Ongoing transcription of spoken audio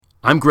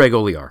I'm Greg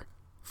Olear.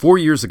 4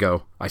 years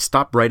ago, I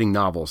stopped writing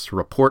novels to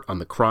report on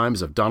the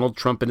crimes of Donald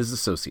Trump and his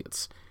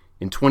associates.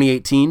 In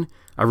 2018,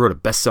 I wrote a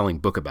best-selling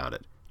book about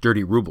it,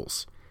 Dirty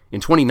Rubles. In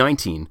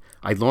 2019,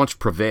 I launched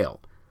Prevail,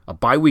 a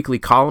bi-weekly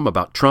column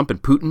about Trump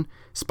and Putin,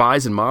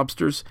 spies and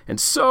mobsters, and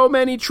so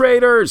many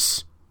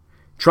traitors.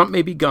 Trump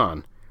may be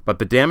gone, but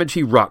the damage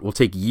he wrought will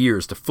take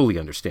years to fully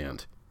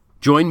understand.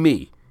 Join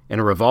me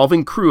and a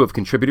revolving crew of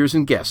contributors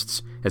and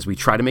guests as we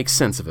try to make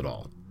sense of it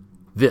all.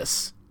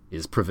 This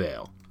is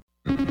Prevail.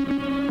 News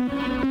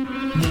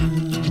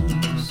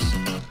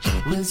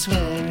with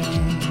swearing.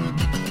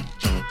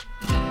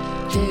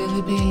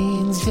 Daily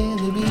beans,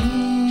 daily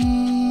beans.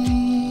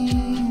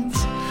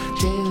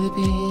 Daily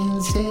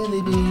beans,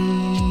 daily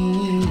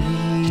beans.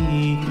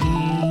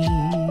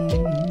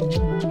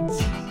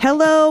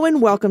 Hello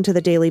and welcome to the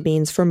Daily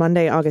Beans for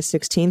Monday, August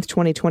 16th,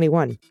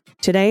 2021.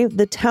 Today,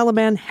 the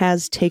Taliban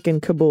has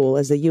taken Kabul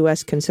as the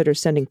U.S. considers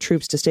sending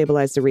troops to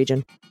stabilize the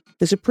region.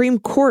 The Supreme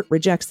Court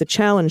rejects the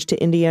challenge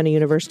to Indiana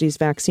University's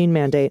vaccine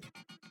mandate.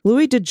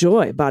 Louis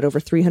DeJoy bought over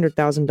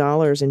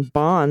 $300,000 in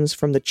bonds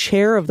from the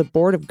chair of the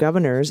Board of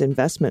Governors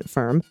investment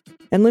firm,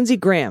 and Lindsey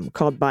Graham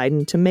called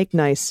Biden to make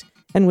nice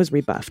and was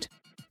rebuffed.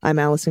 I'm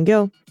Allison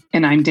Gill.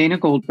 And I'm Dana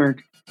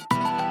Goldberg.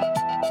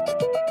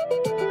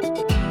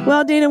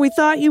 Well, Dana, we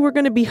thought you were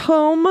going to be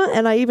home,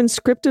 and I even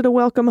scripted a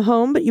welcome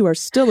home, but you are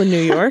still in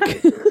New York.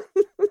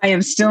 I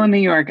am still in New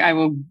York. I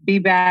will be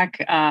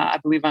back, I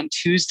believe, on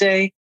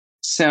Tuesday.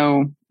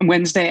 So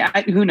Wednesday,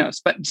 who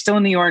knows, but still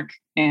in New York.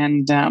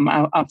 And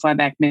I'll fly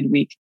back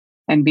midweek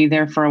and be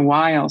there for a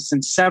while,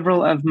 since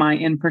several of my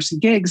in-person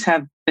gigs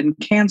have been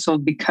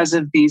canceled because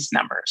of these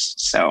numbers.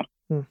 So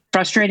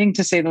frustrating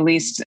to say the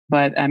least,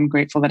 but I'm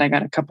grateful that I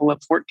got a couple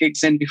of Fort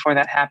gigs in before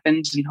that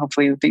happened. And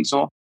hopefully things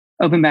will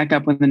open back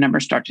up when the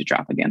numbers start to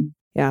drop again.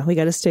 Yeah, we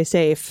got to stay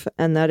safe.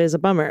 And that is a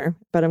bummer,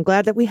 but I'm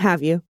glad that we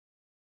have you.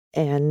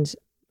 And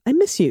I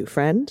miss you,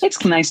 friend.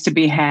 It's nice to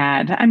be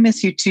had. I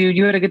miss you too.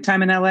 You had a good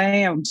time in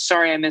LA. I'm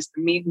sorry I missed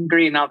the meet and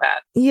greet and all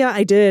that. Yeah,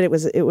 I did. It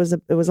was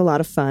a lot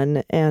of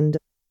fun, and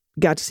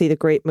got to see the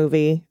great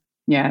movie.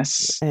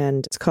 Yes.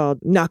 And it's called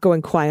Not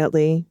Going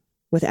Quietly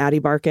with Addie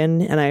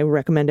Barkin. And I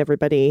recommend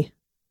everybody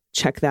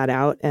check that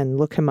out and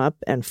look him up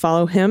and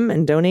follow him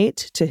and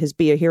donate to his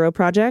Be a Hero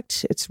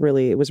project. It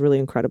was really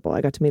incredible.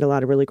 I got to meet a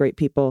lot of really great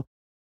people,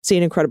 see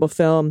an incredible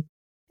film,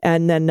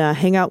 and then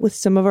hang out with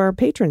some of our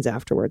patrons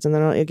afterwards. And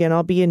then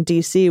I'll be in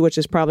D.C., which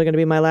is probably going to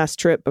be my last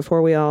trip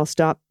before we all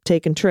stop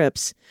taking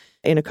trips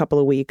in a couple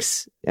of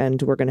weeks.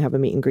 And we're going to have a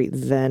meet and greet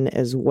then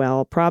as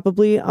well.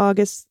 Probably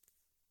August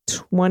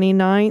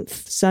 29th,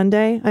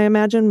 Sunday, I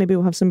imagine. Maybe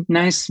we'll have some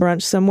nice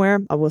brunch somewhere.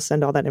 I will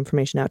send all that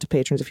information out to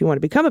patrons. If you want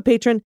to become a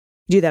patron,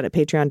 do that at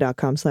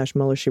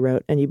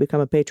patreon.com/MullerSheWrote. And you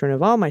become a patron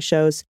of all my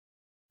shows.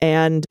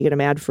 And you get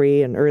them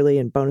ad-free and early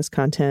and bonus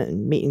content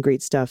and meet and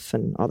greet stuff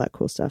and all that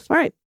cool stuff. All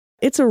right.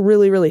 It's a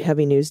really, really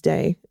heavy news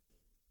day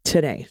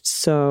today,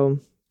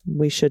 so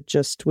we should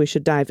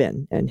dive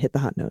in and hit the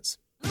hot notes.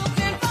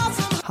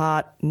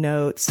 Hot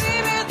notes.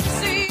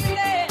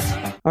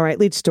 All right,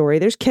 lead story.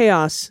 There's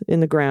chaos in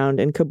the ground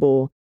in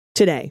Kabul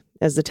today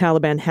as the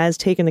Taliban has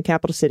taken the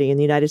capital city and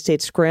the United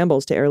States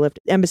scrambles to airlift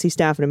embassy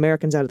staff and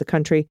Americans out of the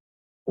country.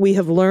 We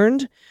have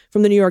learned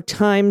from the New York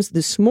Times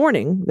this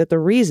morning that the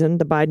reason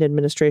the Biden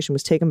administration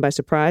was taken by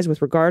surprise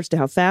with regards to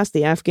how fast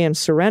the Afghans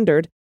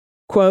surrendered,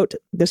 quote,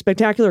 the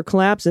spectacular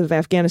collapse of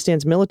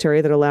Afghanistan's military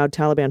that allowed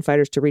Taliban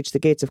fighters to reach the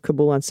gates of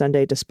Kabul on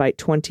Sunday despite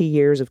 20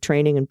 years of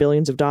training and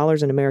billions of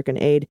dollars in American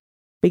aid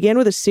began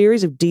with a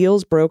series of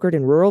deals brokered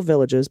in rural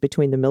villages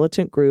between the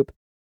militant group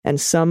and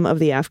some of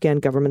the Afghan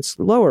government's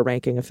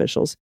lower-ranking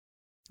officials.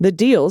 The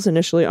deals,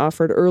 initially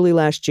offered early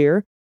last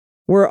year,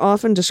 were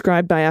often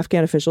described by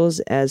Afghan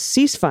officials as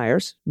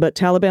ceasefires, but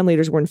Taliban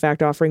leaders were in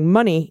fact offering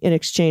money in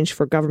exchange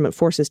for government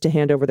forces to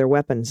hand over their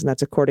weapons, and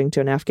that's according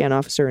to an Afghan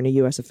officer and a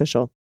U.S.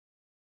 official.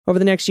 Over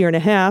the next year and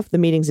a half, the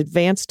meetings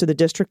advanced to the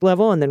district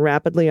level and then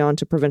rapidly on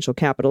to provincial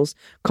capitals,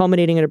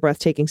 culminating in a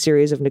breathtaking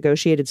series of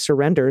negotiated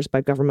surrenders by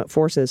government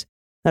forces.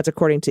 That's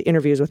according to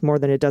interviews with more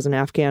than a dozen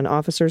Afghan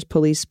officers,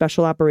 police,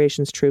 special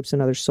operations troops,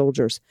 and other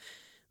soldiers.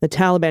 The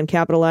Taliban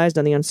capitalized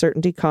on the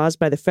uncertainty caused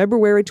by the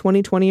February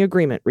 2020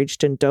 agreement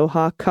reached in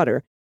Doha,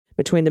 Qatar,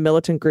 between the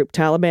militant group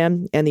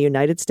Taliban and the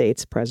United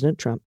States, President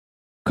Trump,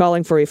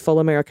 calling for a full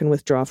American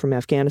withdrawal from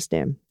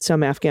Afghanistan.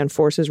 Some Afghan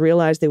forces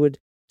realized they would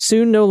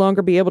soon no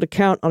longer be able to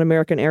count on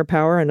American air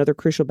power and other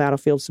crucial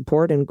battlefield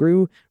support and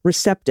grew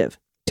receptive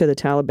to the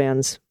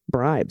Taliban's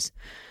bribes.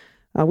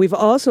 We've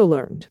also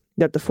learned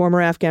that the former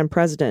Afghan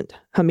president,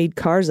 Hamid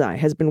Karzai,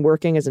 has been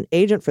working as an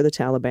agent for the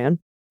Taliban.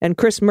 And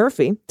Chris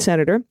Murphy,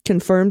 senator,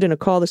 confirmed in a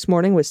call this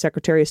morning with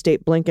Secretary of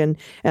State Blinken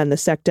and the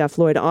SecDef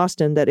Lloyd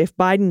Austin that if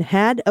Biden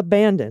had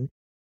abandoned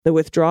the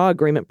withdrawal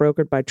agreement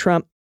brokered by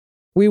Trump,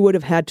 we would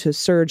have had to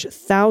surge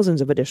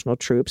thousands of additional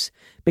troops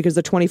because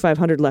the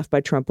 2,500 left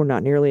by Trump were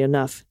not nearly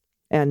enough,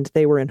 and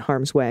they were in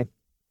harm's way.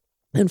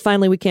 And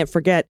finally, we can't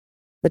forget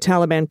the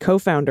Taliban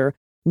co-founder,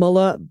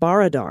 Mullah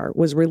Baradar,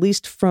 was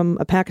released from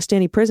a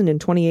Pakistani prison in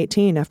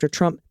 2018 after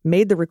Trump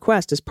made the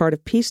request as part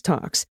of peace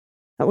talks.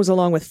 That was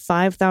along with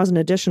 5,000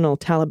 additional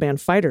Taliban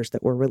fighters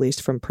that were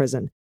released from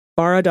prison.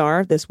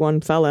 Baradar, this one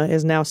fella,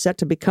 is now set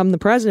to become the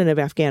president of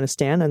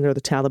Afghanistan under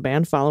the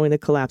Taliban following the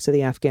collapse of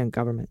the Afghan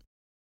government.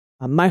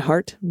 My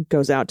heart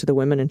goes out to the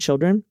women and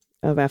children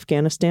of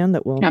Afghanistan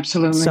that will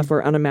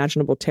suffer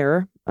unimaginable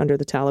terror under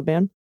the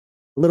Taliban.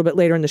 A little bit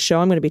later in the show,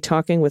 I'm going to be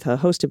talking with a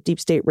host of Deep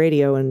State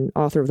Radio and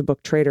author of the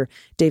book Traitor,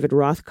 David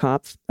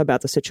Rothkopf,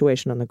 about the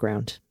situation on the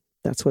ground.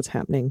 That's what's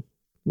happening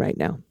right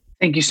now.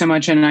 Thank you so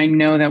much. And I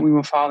know that we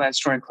will follow that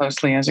story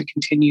closely as it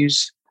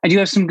continues. I do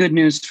have some good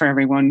news for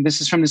everyone.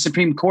 This is from the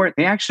Supreme Court.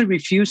 They actually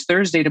refused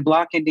Thursday to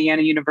block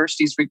Indiana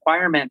University's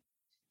requirement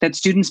that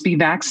students be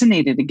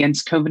vaccinated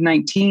against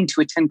COVID-19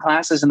 to attend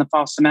classes in the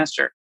fall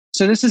semester.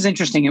 So this is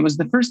interesting. It was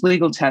the first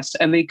legal test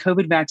of a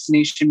COVID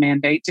vaccination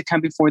mandate to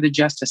come before the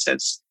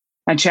justices.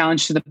 A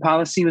challenge to the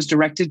policy was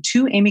directed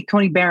to Amy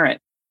Coney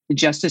Barrett, the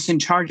justice in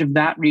charge of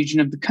that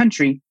region of the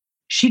country.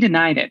 She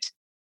denied it.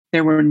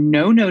 There were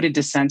no noted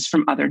dissents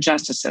from other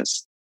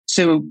justices.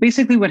 So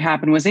basically what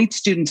happened was 8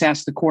 students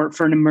asked the court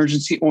for an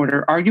emergency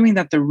order, arguing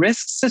that the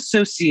risks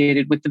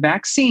associated with the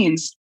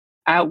vaccines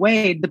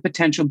outweighed the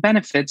potential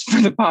benefits for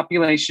the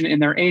population in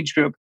their age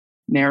group.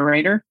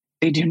 Narrator,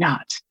 they do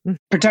not.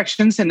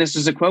 Protections, and this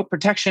is a quote,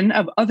 protection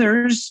of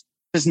others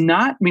does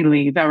not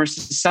relieve our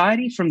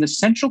society from the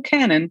central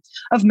canon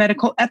of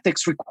medical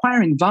ethics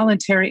requiring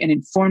voluntary and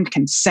informed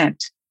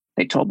consent,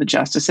 they told the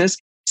justices,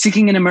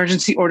 seeking an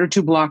emergency order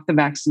to block the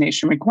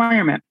vaccination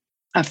requirement.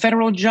 A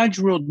federal judge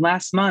ruled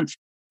last month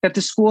that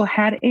the school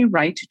had a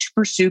right to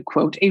pursue,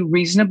 quote, a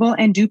reasonable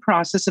and due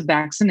process of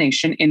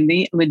vaccination in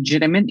the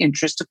legitimate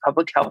interest of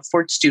public health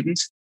for its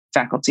students,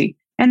 faculty,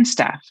 and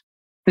staff.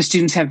 The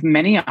students have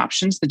many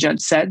options, the judge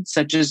said,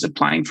 such as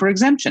applying for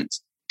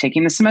exemptions,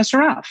 taking the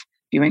semester off,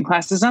 viewing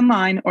classes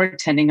online, or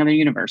attending other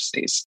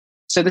universities.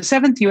 So the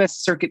 7th U.S.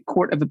 Circuit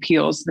Court of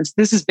Appeals,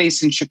 this is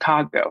based in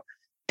Chicago,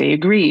 they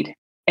agreed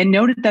and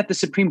noted that the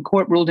Supreme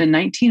Court ruled in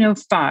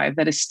 1905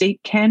 that a state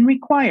can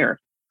require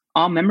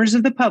all members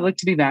of the public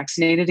to be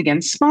vaccinated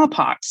against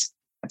smallpox.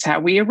 That's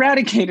how we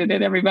eradicated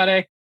it,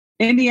 everybody.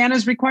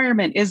 Indiana's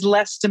requirement is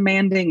less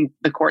demanding,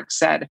 the court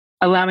said,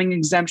 allowing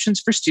exemptions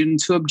for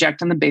students who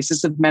object on the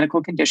basis of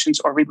medical conditions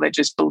or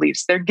religious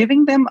beliefs. They're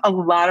giving them a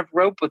lot of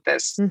rope with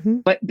this,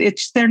 but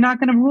they're not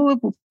going to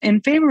rule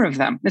in favor of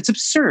them. It's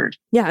absurd.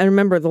 Yeah, I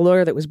remember the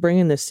lawyer that was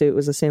bringing this suit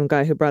was the same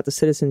guy who brought the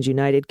Citizens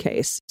United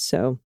case.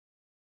 So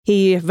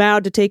he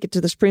vowed to take it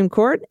to the Supreme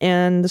Court,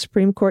 and the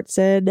Supreme Court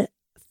said,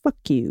 fuck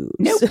you.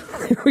 Nope. So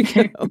there we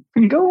go.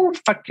 Go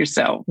fuck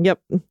yourself. Yep.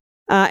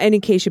 And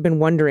in case you've been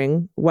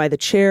wondering why the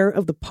chair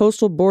of the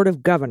Postal Board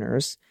of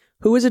Governors,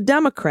 who is a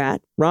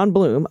Democrat, Ron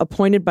Bloom,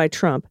 appointed by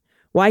Trump,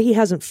 why he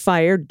hasn't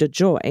fired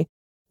DeJoy,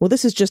 well,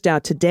 this is just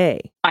out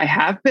today. I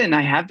have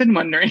been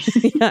wondering.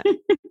 Yeah.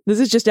 This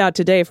is just out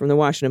today from the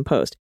Washington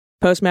Post.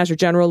 Postmaster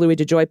General Louis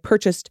DeJoy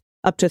purchased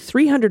up to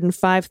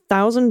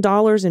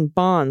 $305,000 in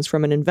bonds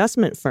from an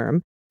investment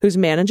firm whose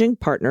managing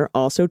partner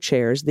also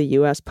chairs the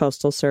U.S.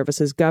 Postal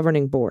Service's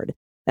governing board.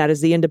 That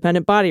is the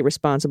independent body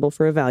responsible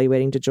for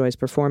evaluating DeJoy's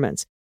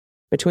performance.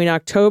 Between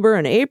October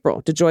and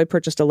April, DeJoy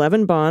purchased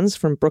 11 bonds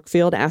from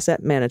Brookfield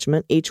Asset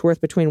Management, each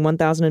worth between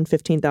 $1,000 and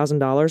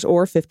 $15,000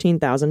 or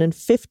 $15,000 and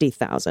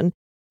 $50,000.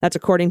 That's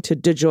according to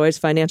DeJoy's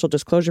financial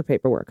disclosure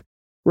paperwork.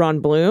 Ron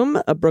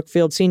Bloom, a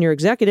Brookfield senior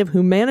executive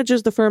who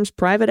manages the firm's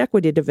private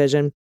equity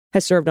division,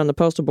 has served on the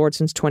Postal Board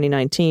since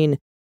 2019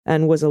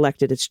 and was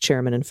elected its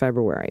chairman in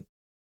February.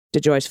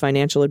 DeJoy's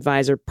financial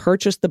advisor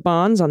purchased the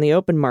bonds on the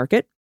open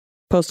market.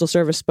 Postal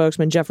Service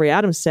spokesman Jeffrey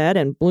Adams said,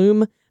 and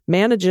Bloom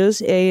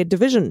manages a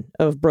division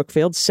of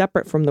Brookfield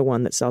separate from the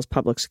one that sells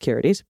public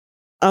securities.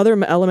 Other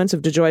elements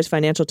of DeJoy's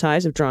financial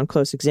ties have drawn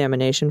close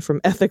examination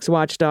from ethics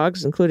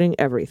watchdogs, including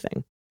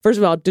everything. First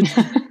of all,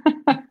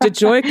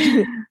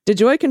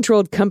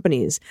 DeJoy-controlled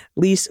companies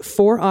lease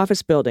 4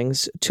 office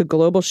buildings to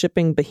global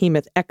shipping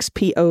behemoth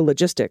XPO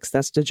Logistics.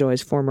 That's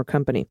DeJoy's former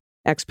company.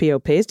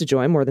 XPO pays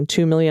DeJoy more than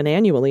 $2 million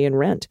annually in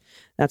rent.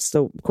 That's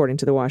according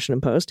to the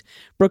Washington Post.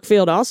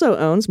 Brookfield also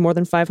owns more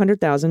than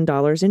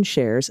 $500,000 in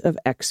shares of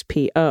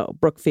XPO,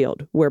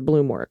 Brookfield, where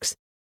Bloom works.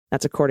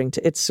 That's according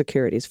to its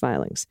securities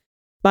filings.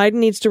 Biden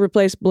needs to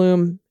replace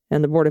Bloom,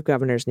 and the Board of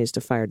Governors needs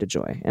to fire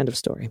DeJoy. End of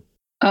story.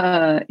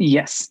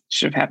 Yes,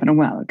 should have happened a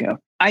while ago.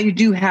 I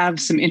do have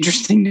some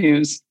interesting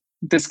news.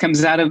 This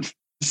comes out of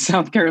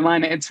South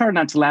Carolina. It's hard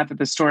not to laugh at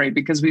the story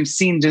because we've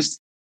seen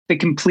just the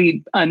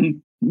complete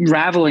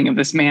unraveling of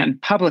this man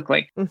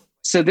publicly.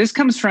 So this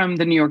comes from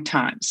the New York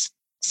Times.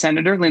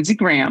 Senator Lindsey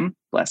Graham,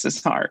 bless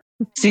his heart,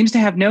 seems to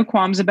have no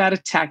qualms about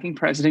attacking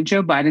President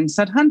Joe Biden's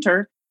son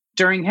Hunter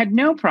had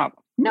no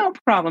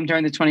problem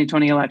during the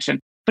 2020 election.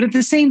 But at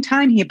the same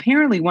time, he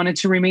apparently wanted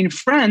to remain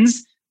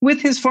friends with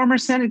his former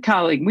Senate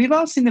colleague. We've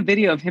all seen the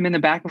video of him in the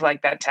back of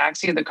like that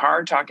taxi in the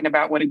car talking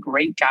about what a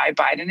great guy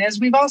Biden is.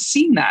 We've all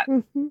seen that.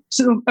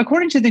 So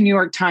according to the New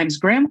York Times,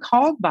 Graham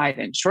called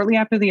Biden shortly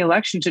after the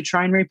election to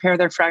try and repair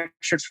their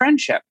fractured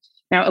friendship.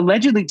 Now,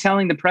 allegedly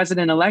telling the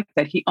president-elect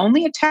that he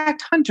only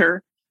attacked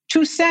Hunter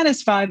to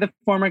satisfy the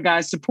former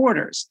guy's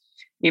supporters.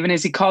 even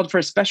as he called for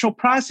a special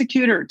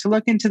prosecutor to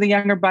look into the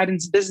younger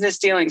Biden's business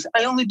dealings.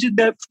 I only did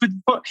that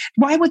for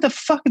why would the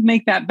fuck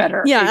make that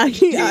better? Yeah,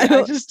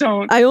 I just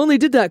don't. I only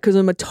did that because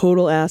I'm a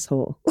total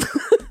asshole.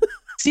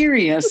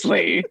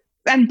 Seriously.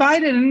 And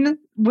Biden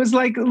was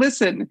like,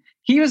 listen,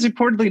 he was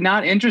reportedly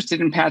not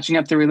interested in patching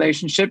up the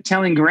relationship,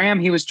 telling Graham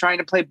he was trying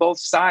to play both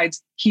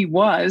sides. He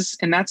was,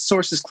 and that's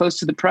sources close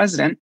to the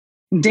president.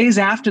 Days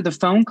after the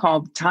phone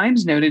call, the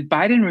Times noted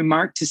Biden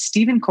remarked to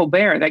Stephen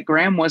Colbert that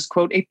Graham was,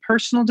 quote, a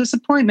personal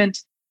disappointment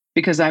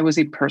because I was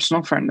a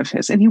personal friend of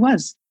his. And he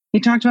was. He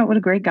talked about what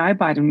a great guy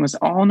Biden was,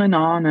 on and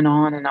on and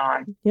on and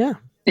on. Yeah.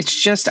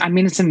 It's just, I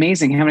mean, it's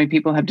amazing how many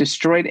people have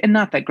destroyed, and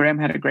not that Graham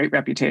had a great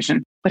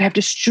reputation, but have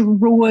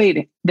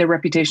destroyed their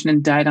reputation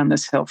and died on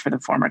this hill for the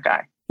former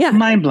guy. Yeah.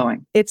 Mind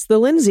blowing. It's the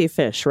Lindsay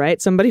fish,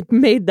 right? Somebody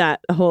made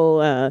that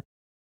whole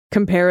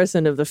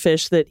comparison of the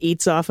fish that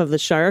eats off of the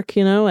shark,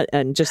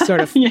 and just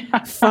sort of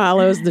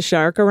follows the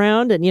shark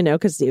around. And,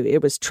 because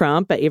it was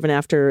Trump, even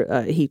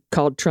after he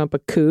called Trump a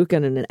kook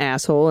and an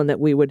asshole, and that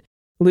we would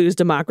lose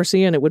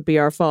democracy and it would be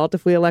our fault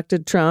if we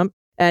elected Trump.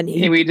 And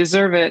we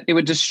deserve it. It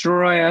would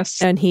destroy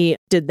us. And he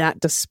did that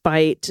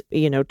despite,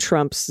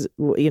 Trump's,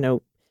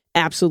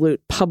 absolute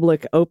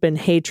public open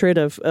hatred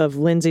of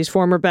Lindsay's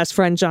former best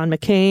friend, John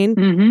McCain.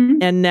 Mm-hmm.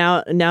 And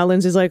now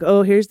Lindsay's like,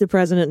 oh, here's the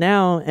president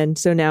now. And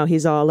so now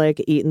he's all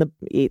like eating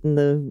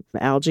the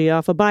algae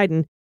off of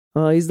Biden.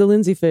 Oh, he's the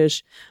Lindsay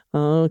fish.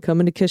 Oh,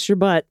 coming to kiss your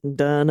butt.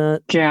 Donut.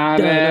 Got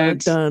it.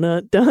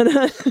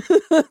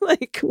 Donut.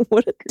 Like,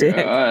 what a dick.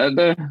 God.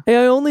 Hey,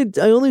 I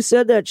only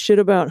said that shit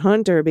about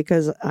Hunter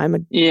because I'm a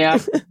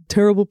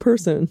terrible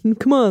person.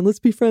 Come on, let's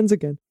be friends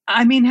again.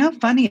 I mean, how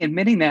funny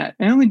admitting that.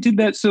 I only did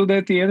that so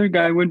that the other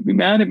guy wouldn't be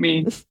mad at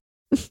me.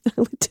 I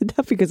only did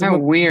that because I'm how a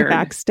weird.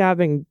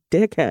 Backstabbing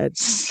dickhead.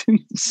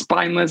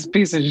 Spineless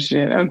piece of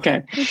shit.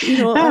 Okay.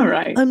 All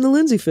right. I'm the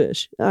Lindsay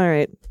fish. All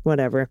right.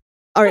 Whatever.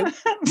 All right.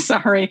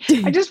 Sorry.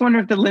 I just wonder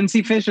if the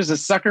Lindsay fish is a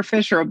sucker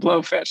fish or a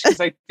blowfish,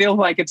 because I feel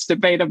like it's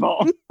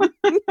debatable.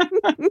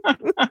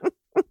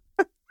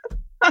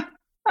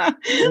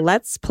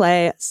 Let's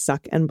play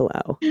Suck and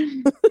Blow.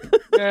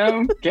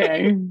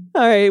 Okay.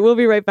 All right. We'll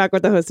be right back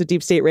with the host of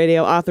Deep State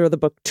Radio, author of the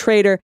book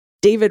Traitor,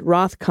 David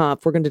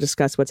Rothkopf. We're going to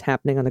discuss what's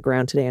happening on the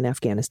ground today in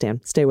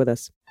Afghanistan. Stay with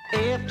us.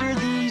 After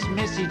these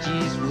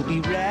messages, we'll be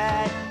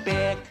right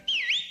back.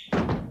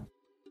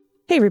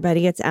 Hey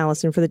everybody, it's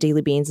Allison for the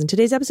Daily Beans, and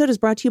today's episode is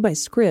brought to you by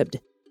Scribd.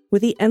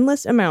 With the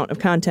endless amount of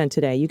content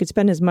today, you could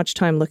spend as much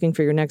time looking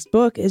for your next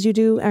book as you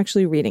do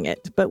actually reading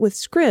it. But with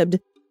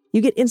Scribd,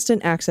 you get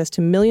instant access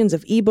to millions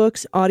of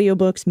ebooks,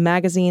 audiobooks,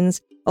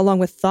 magazines, along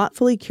with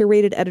thoughtfully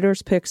curated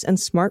editor's picks and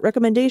smart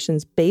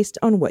recommendations based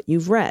on what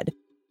you've read.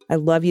 I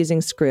love using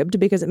Scribd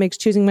because it makes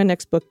choosing my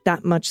next book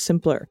that much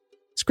simpler.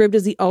 Scribd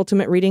is the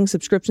ultimate reading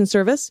subscription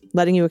service,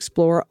 letting you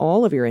explore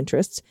all of your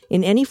interests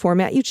in any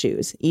format you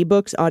choose: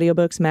 ebooks,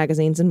 audiobooks,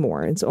 magazines, and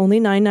more. It's only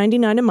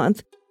 $9.99 a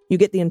month. You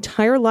get the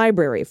entire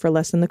library for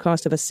less than the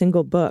cost of a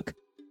single book.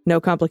 No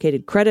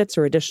complicated credits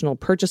or additional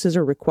purchases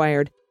are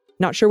required.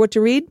 Not sure what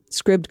to read?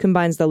 Scribd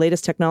combines the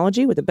latest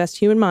technology with the best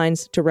human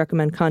minds to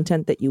recommend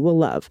content that you will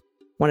love.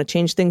 Want to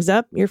change things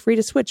up? You're free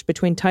to switch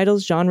between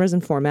titles, genres,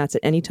 and formats at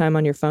any time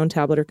on your phone,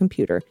 tablet, or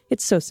computer.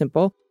 It's so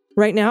simple.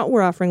 Right now,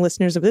 we're offering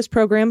listeners of this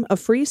program a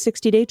free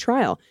 60-day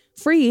trial.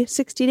 Free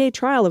 60-day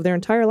trial of their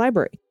entire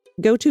library.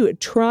 Go to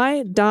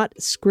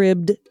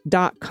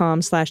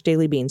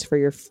try.scribd.com/dailybeans for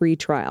your free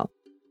trial.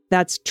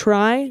 That's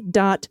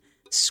try.scribd,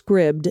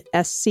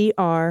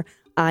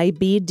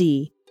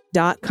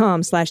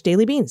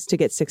 SCRIBD.com/dailybeans to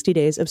get 60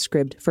 days of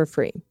Scribd for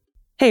free.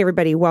 Hey,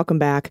 everybody, welcome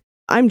back.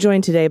 I'm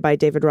joined today by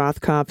David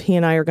Rothkopf. He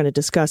and I are going to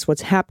discuss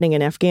what's happening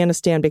in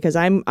Afghanistan because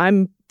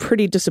I'm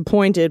pretty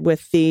disappointed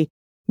with the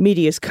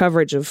media's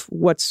coverage of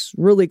what's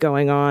really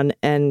going on,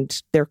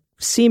 and they're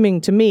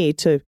seeming to me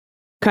to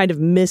kind of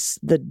miss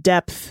the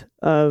depth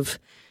of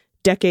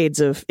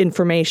decades of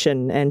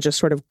information and just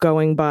sort of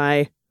going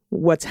by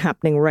what's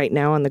happening right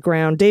now on the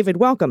ground. David,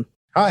 welcome.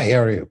 Hi, how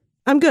are you?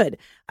 I'm good.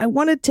 I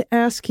wanted to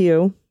ask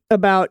you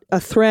about a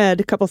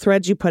couple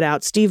threads you put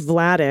out. Steve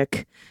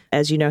Vladeck,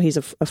 as you know, he's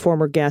a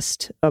former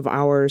guest of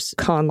ours,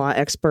 con law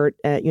expert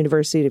at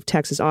University of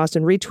Texas,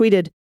 Austin,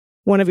 retweeted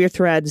one of your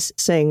threads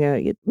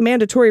saying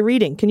mandatory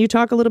reading. Can you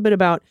talk a little bit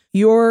about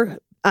your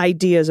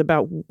ideas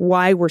about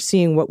why we're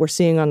seeing what we're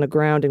seeing on the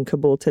ground in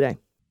Kabul today?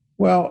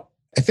 Well,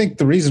 I think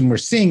the reason we're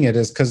seeing it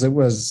is because it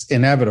was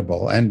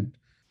inevitable. And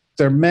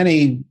there are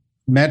many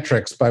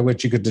metrics by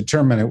which you could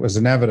determine it was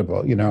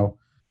inevitable. You know,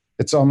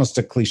 it's almost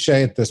a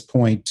cliche at this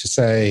point to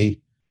say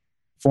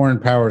foreign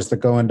powers that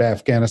go into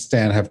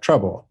Afghanistan have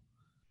trouble.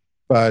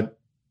 But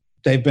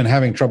they've been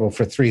having trouble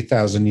for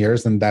 3,000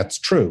 years, and that's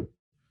true.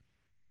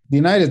 The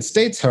United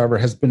States, however,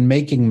 has been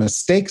making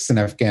mistakes in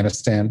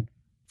Afghanistan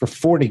for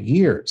 40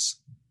 years.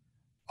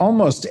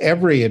 Almost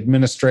every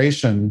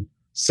administration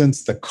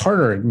since the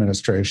Carter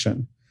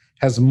administration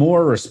has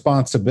more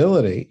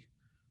responsibility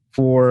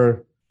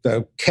for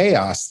the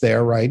chaos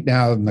there right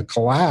now and the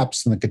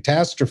collapse and the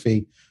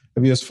catastrophe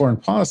of U.S. foreign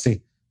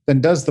policy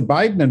than does the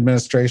Biden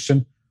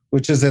administration,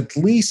 which is at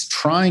least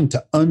trying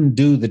to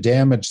undo the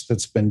damage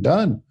that's been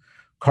done.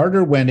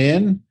 Carter went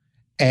in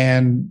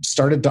and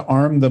started to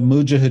arm the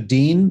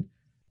Mujahideen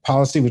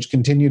policy, which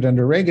continued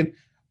under Reagan,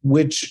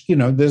 which,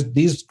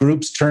 these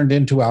groups turned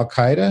into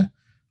Al-Qaeda.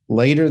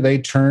 Later, they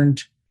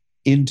turned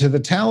into the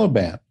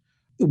Taliban.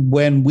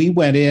 When we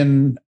went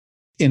in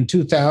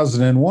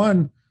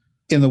 2001,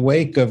 in the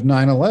wake of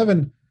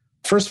 9/11,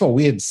 first of all,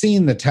 we had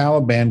seen the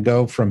Taliban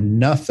go from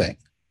nothing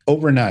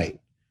overnight.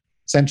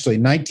 Essentially,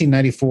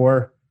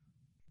 1994,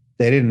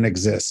 they didn't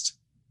exist.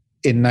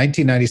 In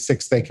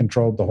 1996, they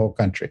controlled the whole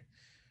country.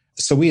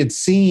 So we had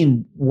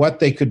seen what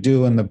they could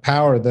do and the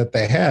power that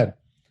they had.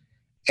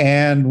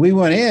 And we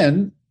went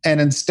in, and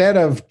instead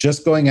of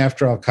just going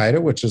after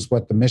Al-Qaeda, which is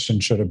what the mission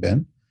should have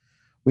been,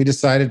 we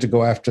decided to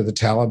go after the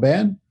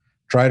Taliban,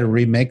 try to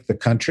remake the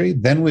country.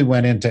 Then we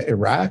went into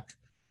Iraq,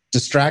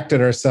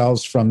 distracted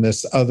ourselves from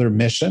this other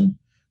mission,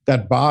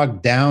 got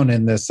bogged down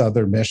in this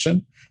other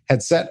mission,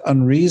 had set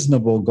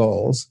unreasonable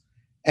goals,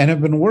 and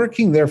have been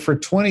working there for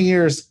 20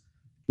 years,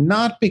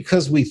 not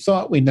because we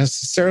thought we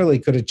necessarily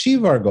could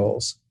achieve our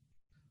goals,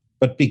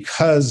 but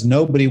because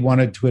nobody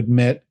wanted to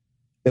admit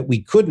that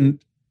we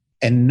couldn't,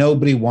 and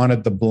nobody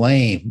wanted the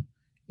blame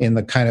in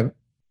the kind of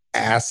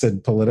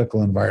acid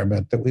political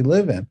environment that we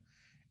live in.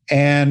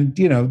 And,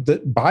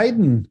 that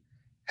Biden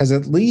has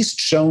at least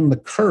shown the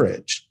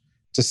courage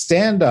to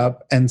stand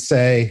up and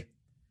say,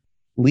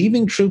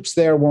 leaving troops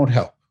there won't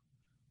help.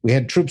 We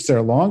had troops there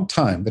a long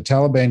time. The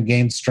Taliban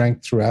gained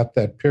strength throughout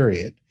that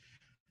period.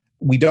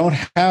 We don't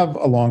have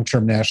a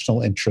long-term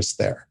national interest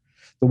there.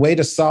 The way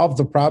to solve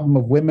the problem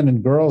of women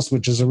and girls,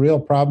 which is a real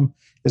problem,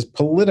 is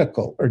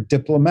political or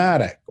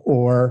diplomatic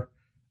or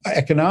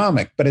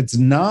economic, but it's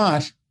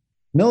not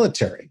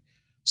military.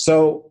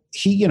 So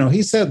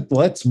he said,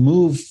 let's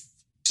move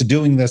to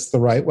doing this the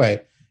right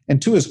way.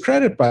 And to his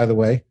credit, by the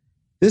way,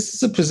 this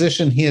is a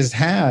position he has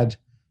had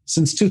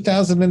since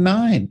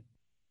 2009.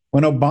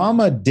 When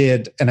Obama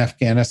did an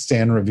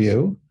Afghanistan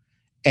review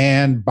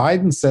and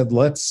Biden said,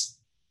 let's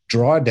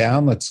draw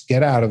down, let's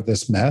get out of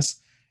this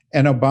mess.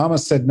 And Obama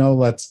said, no,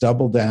 let's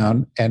double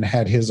down, and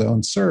had his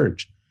own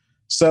surge.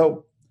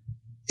 So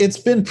it's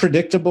been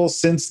predictable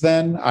since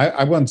then.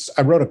 I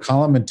wrote a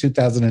column in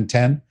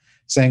 2010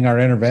 saying our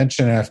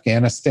intervention in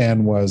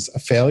Afghanistan was a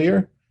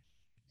failure.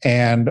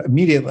 And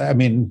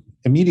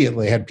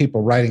immediately had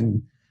people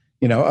writing,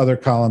 other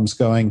columns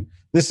going,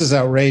 this is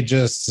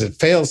outrageous. It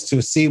fails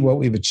to see what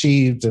we've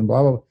achieved and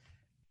blah, blah, blah.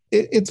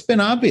 It's been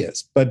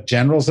obvious, but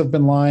generals have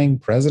been lying.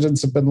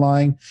 Presidents have been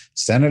lying.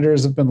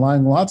 Senators have been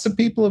lying. Lots of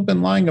people have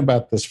been lying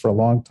about this for a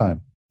long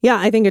time. Yeah,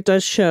 I think it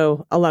does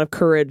show a lot of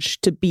courage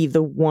to be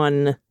the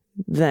one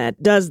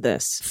that does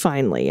this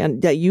finally.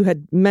 And that you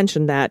had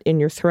mentioned that in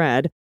your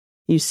thread.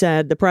 You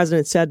said the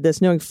president said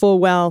this knowing full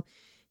well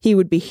he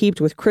would be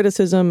heaped with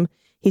criticism.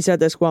 He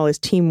said this while his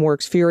team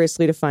works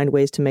furiously to find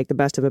ways to make the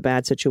best of a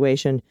bad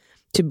situation,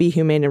 to be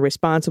humane and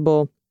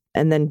responsible.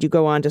 And then you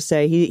go on to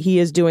say he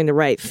is doing the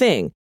right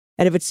thing.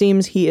 And if it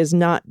seems he is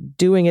not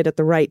doing it at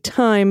the right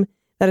time,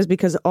 that is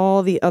because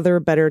all the other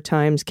better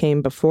times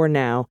came before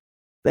now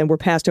and were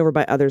passed over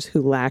by others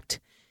who lacked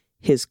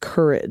his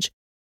courage.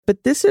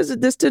 But this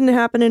didn't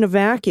happen in a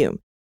vacuum.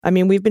 I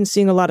mean, we've been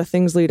seeing a lot of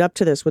things lead up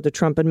to this with the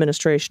Trump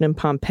administration and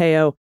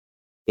Pompeo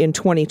in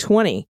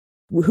 2020,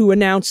 who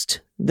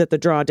announced that the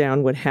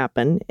drawdown would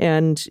happen.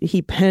 And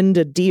he penned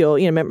a deal.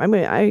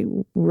 I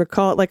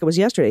recall it like it was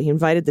yesterday. He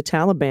invited the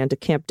Taliban to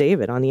Camp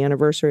David on the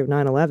anniversary of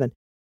 9/11.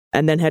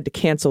 And then had to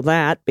cancel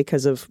that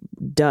because of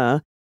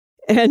duh.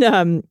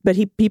 And but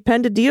he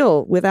penned a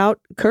deal without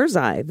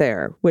Karzai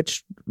there,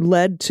 which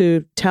led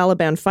to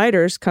Taliban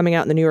fighters coming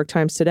out in the New York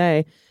Times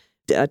today,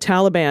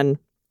 Taliban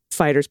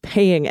fighters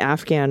paying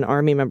Afghan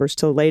army members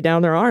to lay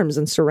down their arms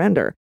and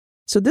surrender.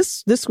 So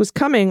this was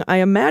coming. I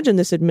imagine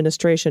this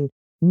administration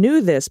knew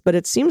this, but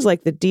it seems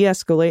like the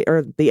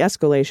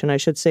escalation, I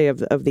should say,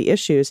 of the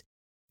issues,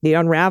 the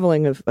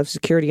unraveling of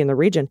security in the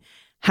region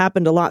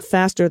happened a lot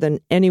faster than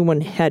anyone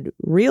had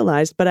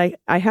realized. But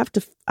I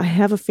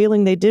have a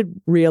feeling they did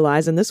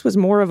realize, and this was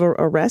more of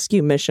a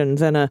rescue mission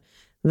than a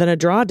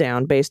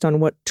drawdown based on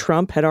what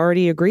Trump had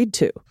already agreed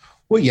to.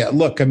 Well, yeah,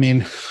 look,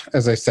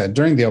 as I said,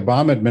 during the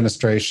Obama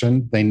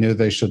administration, they knew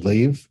they should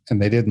leave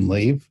and they didn't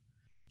leave.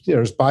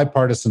 There's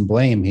bipartisan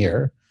blame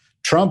here.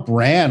 Trump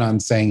ran on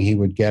saying he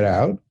would get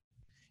out.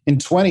 In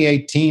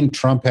 2018,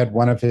 Trump had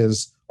one of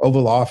his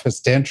Oval Office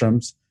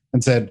tantrums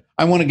and said,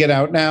 I want to get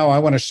out now. I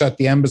want to shut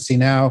the embassy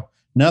now.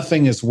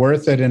 Nothing is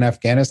worth it in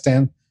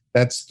Afghanistan.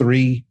 That's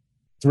three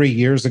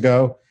years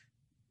ago.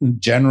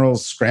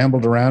 Generals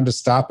scrambled around to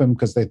stop him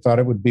because they thought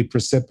it would be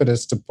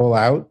precipitous to pull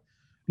out.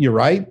 You're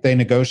right. They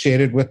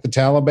negotiated with the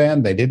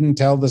Taliban. They didn't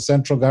tell the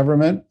central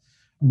government.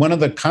 One of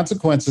the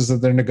consequences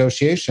of their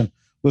negotiation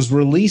was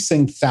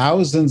releasing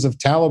thousands of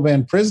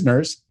Taliban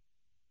prisoners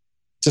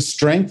to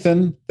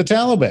strengthen the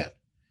Taliban,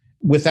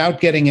 without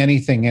getting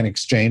anything in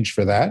exchange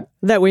for that.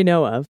 That we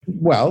know of.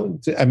 Well,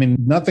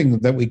 nothing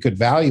that we could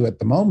value at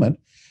the moment.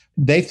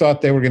 They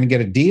thought they were going to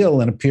get a deal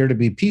and appear to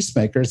be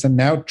peacemakers. And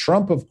now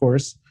Trump, of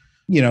course,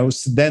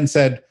 then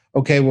said,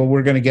 okay, well,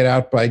 we're going to get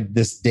out by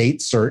this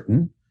date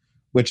certain,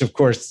 which of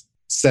course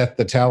set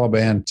the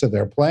Taliban to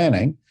their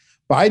planning.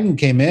 Biden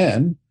came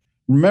in.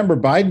 Remember,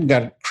 Biden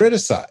got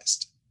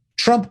criticized.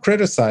 Trump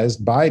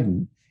criticized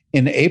Biden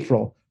in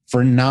April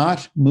for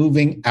not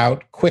moving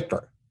out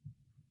quicker.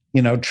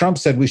 Trump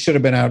said we should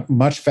have been out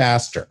much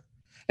faster.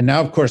 And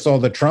now, of course, all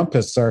the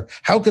Trumpists are,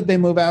 how could they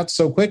move out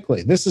so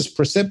quickly? This is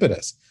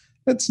precipitous.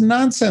 That's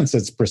nonsense.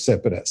 It's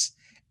precipitous.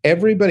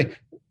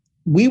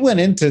 We went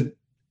into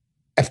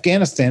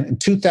Afghanistan in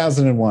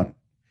 2001.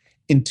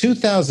 In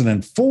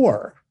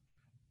 2004,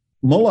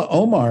 Mullah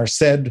Omar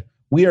said,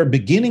 we are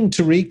beginning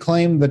to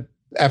reclaim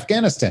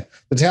Afghanistan.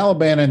 The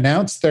Taliban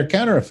announced their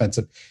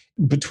counteroffensive.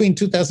 Between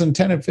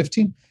 2010 and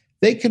 15,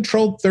 they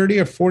controlled 30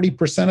 or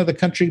 40% of the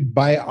country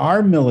by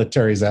our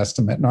military's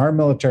estimate. And our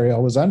military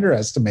always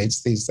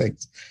underestimates these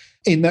things.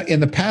 In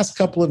the past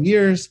couple of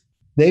years,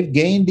 they've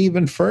gained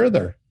even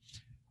further.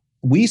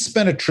 We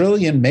spent $1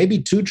 trillion, maybe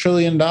 $2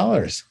 trillion.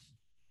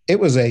 It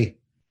was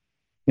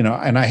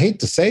and I hate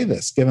to say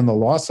this, given the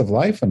loss of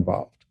life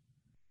involved,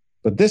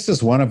 but this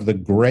is one of the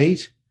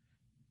great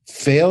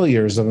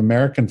failures of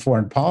American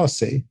foreign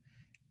policy.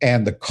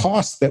 And the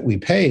cost that we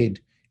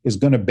paid is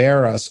going to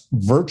bear us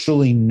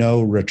virtually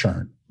no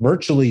return,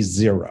 virtually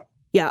zero.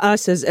 Yeah,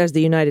 us as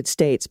the United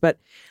States. But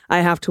I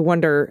have to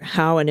wonder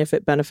how and if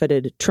it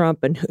benefited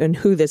Trump and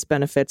who this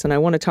benefits. And I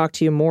want to talk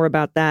to you more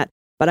about that.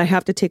 But I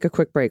have to take a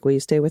quick break. Will you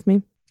stay with me?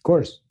 Of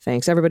course.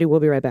 Thanks, everybody. We'll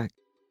be right back.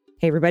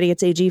 Hey, everybody.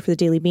 It's AG for the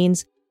Daily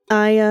Beans.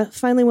 I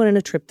finally went on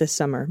a trip this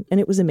summer, and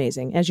it was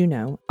amazing, as you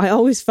know. I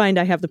always find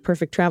I have the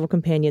perfect travel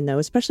companion, though,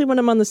 especially when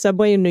I'm on the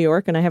subway in New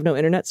York and I have no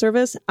internet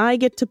service. I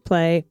get to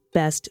play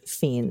Best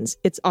Fiends.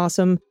 It's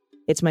awesome.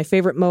 It's my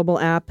favorite mobile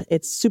app.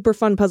 It's a super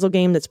fun puzzle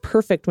game that's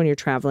perfect when you're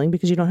traveling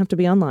because you don't have to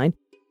be online.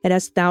 It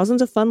has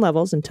thousands of fun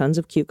levels and tons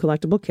of cute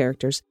collectible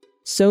characters.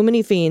 So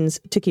many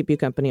fiends to keep you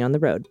company on the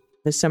road.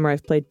 This summer,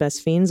 I've played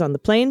Best Fiends on the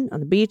plane,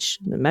 on the beach,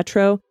 the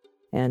metro,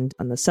 and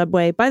on the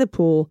subway, by the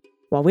pool,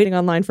 while waiting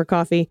online for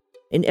coffee,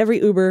 in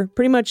every Uber,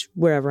 pretty much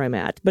wherever I'm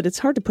at. But it's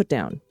hard to put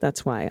down.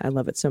 That's why I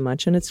love it so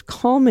much. And it's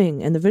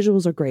calming, and the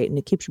visuals are great, and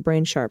it keeps your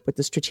brain sharp with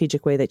the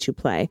strategic way that you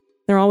play.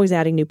 They're always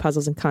adding new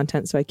puzzles and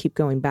content, so I keep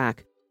going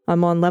back.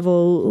 I'm on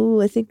level,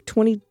 I think,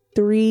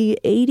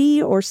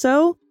 2380 or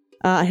so.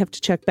 I have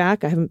to check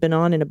back. I haven't been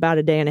on in about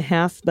a day and a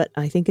half, but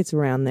I think it's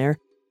around there.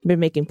 I've been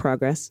making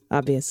progress,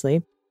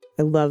 obviously.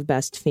 I love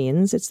Best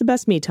Fiends. It's the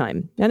best me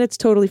time, and it's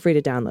totally free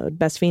to download.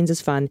 Best Fiends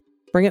is fun.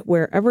 Bring it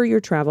wherever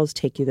your travels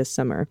take you this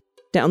summer.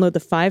 Download the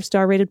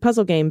 5-star rated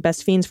puzzle game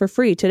Best Fiends for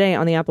free today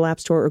on the Apple App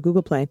Store or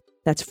Google Play.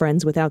 That's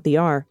friends without the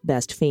R,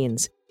 Best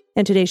Fiends.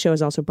 And today's show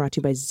is also brought to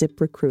you by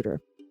ZipRecruiter.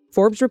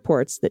 Forbes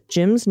reports that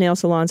gyms, nail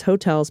salons,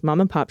 hotels,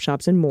 mom and pop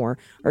shops, and more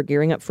are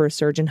gearing up for a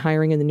surge in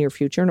hiring in the near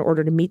future in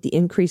order to meet the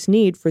increased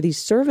need for these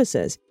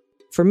services.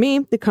 For me,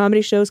 the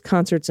comedy shows,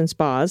 concerts, and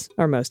spas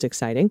are most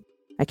exciting.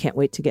 I can't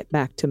wait to get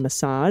back to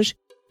massage.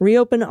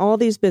 Reopen all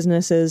these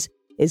businesses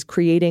is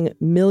creating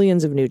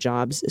millions of new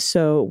jobs.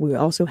 So we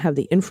also have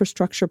the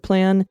infrastructure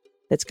plan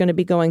that's going to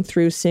be going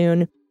through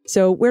soon.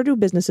 So where do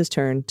businesses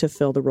turn to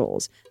fill the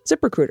roles?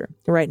 ZipRecruiter.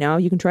 Right now,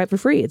 you can try it for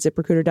free at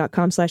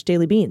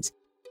ZipRecruiter.com/dailybeans.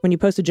 When you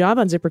post a job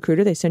on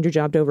ZipRecruiter, they send your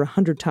job to over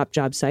 100 top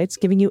job sites,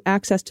 giving you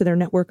access to their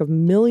network of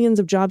millions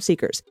of job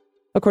seekers.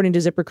 According to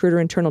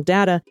ZipRecruiter internal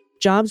data,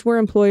 jobs where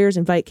employers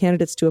invite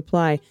candidates to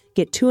apply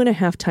get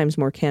 2.5 times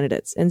more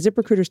candidates. And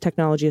ZipRecruiter's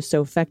technology is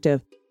so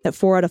effective that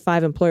 4 out of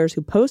 5 employers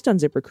who post on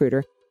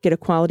ZipRecruiter get a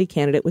quality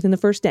candidate within the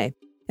first day.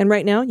 And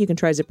right now, you can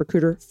try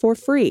ZipRecruiter for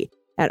free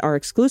at our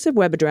exclusive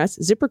web address,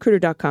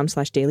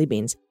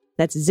 ZipRecruiter.com/dailybeans.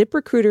 That's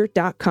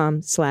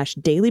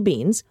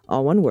ZipRecruiter.com/dailybeans,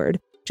 all one word.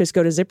 Just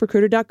go to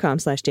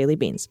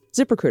ZipRecruiter.com/dailybeans.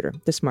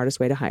 ZipRecruiter, the smartest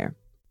way to hire.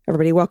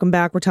 Everybody, welcome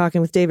back. We're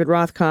talking with David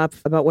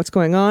Rothkopf about what's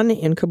going on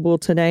in Kabul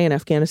today and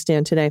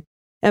Afghanistan today.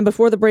 And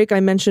before the break, I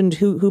mentioned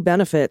who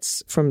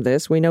benefits from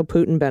this. We know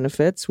Putin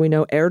benefits. We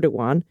know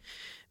Erdogan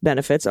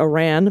benefits.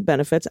 Iran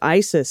benefits.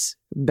 ISIS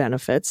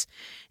benefits.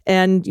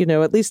 And,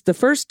 at least the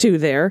first two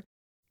there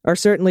are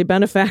certainly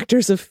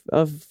benefactors of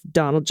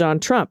Donald John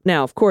Trump.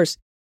 Now, of course,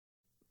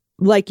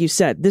 like you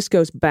said, this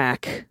goes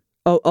back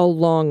a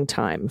long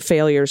time.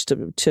 Failures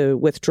to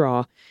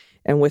withdraw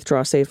and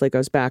withdraw safely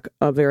goes back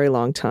a very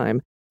long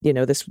time.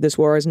 This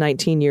war is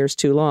 19 years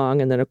too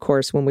long. And then, of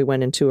course, when we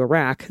went into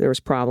Iraq, there was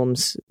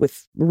problems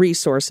with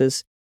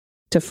resources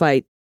to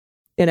fight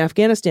in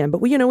Afghanistan.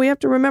 But we have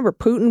to remember,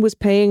 Putin was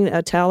paying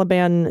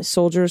Taliban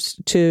soldiers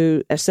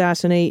to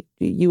assassinate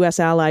U.S.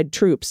 allied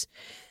troops.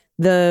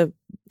 The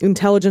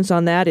intelligence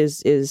on that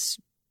is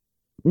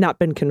not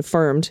been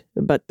confirmed,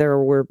 but there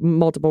were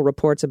multiple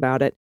reports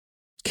about it.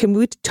 Can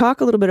we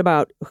talk a little bit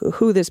about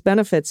who this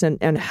benefits and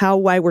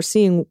why we're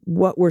seeing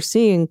what we're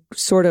seeing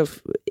sort of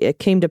it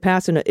came to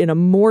pass in a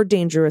more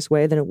dangerous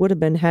way than it would have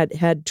been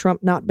had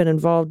Trump not been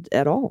involved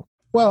at all?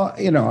 Well,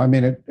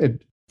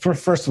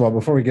 first of all,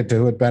 before we get to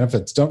who it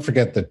benefits, don't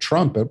forget that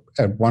Trump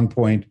at one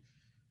point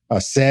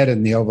said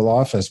in the Oval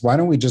Office, why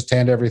don't we just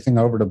hand everything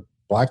over to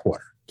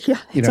Blackwater? Yeah,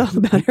 it's all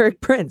about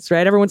Eric Prince,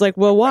 right? Everyone's like,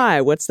 well,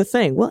 why? What's the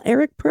thing? Well,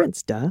 Eric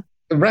Prince, duh.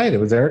 Right. It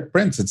was Eric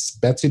Prince. It's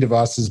Betsy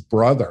DeVos's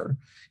brother,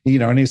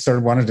 and he sort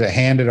of wanted to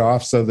hand it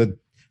off so that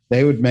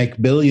they would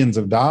make billions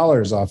of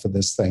dollars off of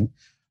this thing.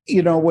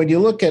 When you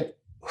look at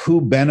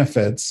who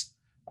benefits,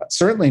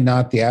 certainly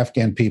not the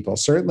Afghan people,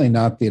 certainly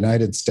not the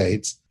United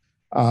States.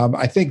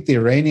 I think the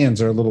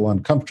Iranians are a little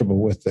uncomfortable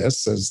with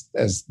this,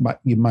 as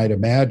you might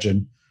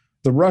imagine.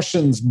 The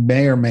Russians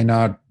may or may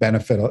not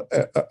benefit.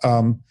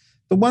 The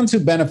ones who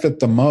benefit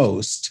the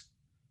most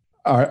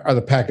are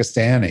the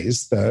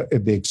Pakistanis,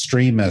 the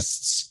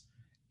extremists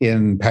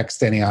in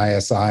Pakistani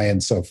ISI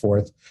and so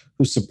forth,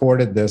 who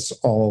supported this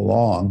all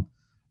along.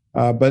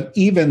 But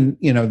even,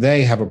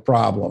 they have a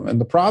problem.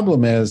 And the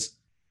problem is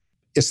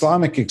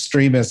Islamic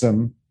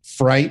extremism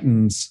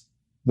frightens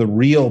the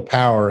real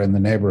power in the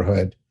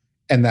neighborhood,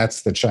 and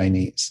that's the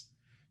Chinese.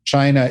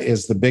 China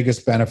is the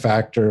biggest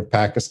benefactor of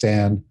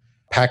Pakistan.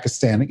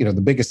 Pakistan,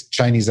 the biggest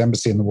Chinese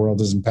embassy in the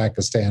world is in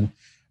Pakistan.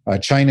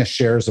 China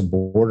shares a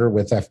border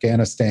with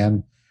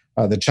Afghanistan.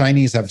 The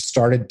Chinese have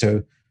started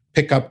to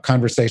pick up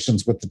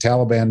conversations with the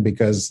Taliban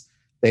because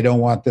they don't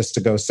want this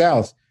to go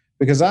south.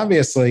 Because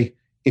obviously,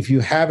 if you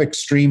have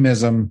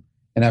extremism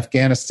in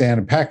Afghanistan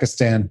and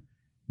Pakistan,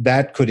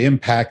 that could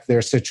impact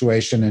their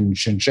situation in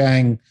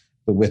Xinjiang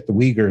with the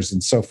Uyghurs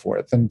and so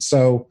forth. And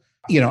so,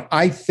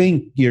 I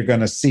think you're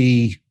going to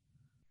see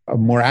a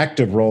more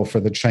active role for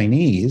the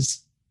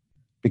Chinese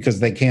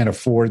because they can't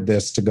afford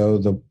this to go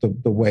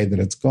the way that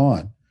it's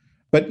gone.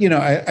 But,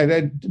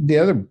 the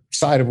other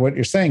side of what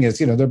you're saying is,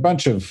 there are a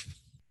bunch of,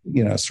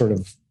 sort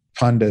of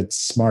pundits,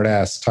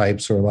 smart-ass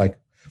types who are like,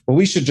 well,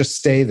 we should just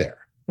stay there.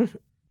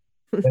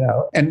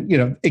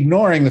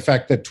 Ignoring the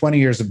fact that 20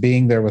 years of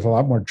being there with a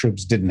lot more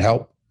troops didn't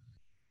help,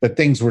 that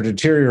things were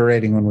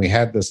deteriorating when we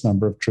had this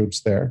number of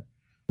troops there,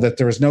 that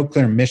there was no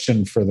clear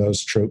mission for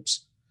those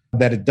troops,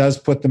 that it does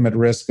put them at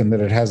risk and that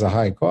it has a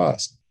high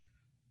cost.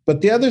 But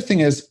the other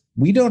thing is,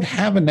 we don't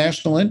have a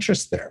national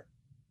interest there.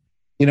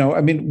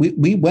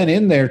 We went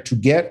in there to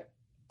get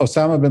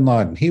Osama bin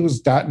Laden. He was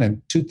gotten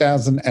in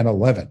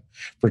 2011.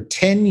 For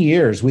 10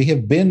 years, we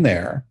have been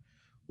there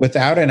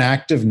without an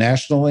active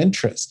national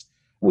interest,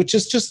 which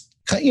is just,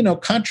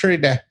 contrary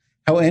to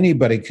how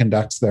anybody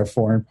conducts their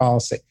foreign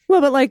policy.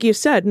 Well, but like you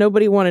said,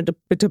 nobody wanted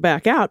to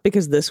back out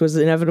because this was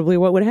inevitably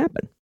what would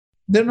happen.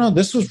 No,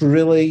 this was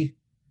really,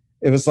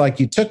 it was like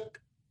you took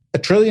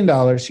 $1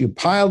 trillion, you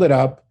piled it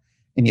up,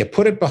 and you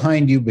put it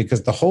behind you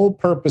because the whole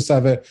purpose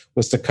of it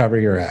was to cover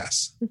your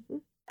ass. Mm-hmm.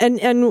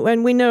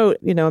 And we know,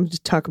 I'm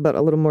just talking about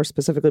a little more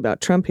specifically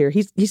about Trump here.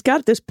 He's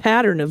got this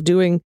pattern of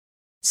doing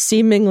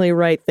seemingly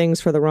right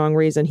things for the wrong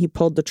reason. He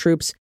pulled the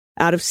troops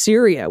out of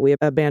Syria. We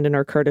abandoned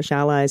our Kurdish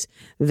allies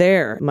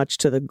there, much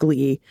to the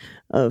glee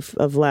of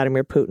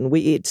Vladimir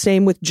Putin.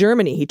 Same with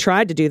Germany. He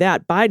tried to do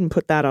that. Biden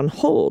put that on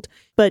hold.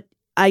 But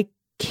I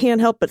can't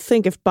help but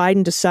think if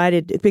Biden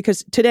decided,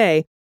 because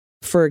today,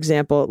 for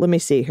example, let me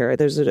see here.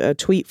 There's a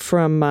tweet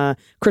from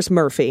Chris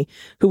Murphy,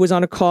 who was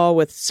on a call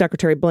with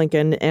Secretary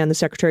Blinken and the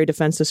Secretary of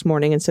Defense this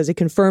morning, and says he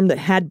confirmed that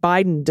had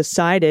Biden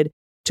decided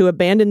to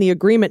abandon the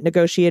agreement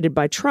negotiated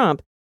by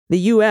Trump, the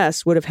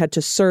U.S. would have had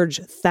to surge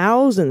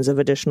thousands of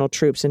additional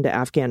troops into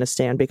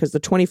Afghanistan because the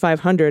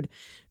 2,500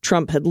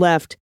 Trump had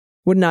left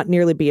would not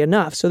nearly be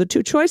enough. So the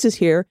two choices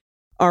here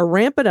are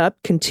ramp it up,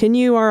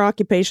 continue our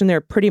occupation there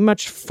pretty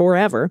much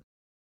forever,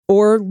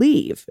 or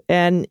leave.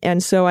 And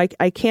so I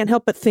can't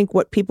help but think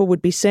what people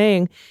would be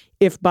saying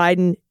if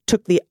Biden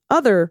took the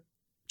other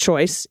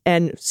choice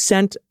and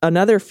sent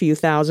another few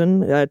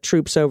thousand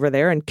troops over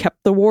there and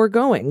kept the war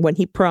going when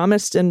he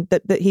promised and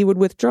that he would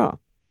withdraw.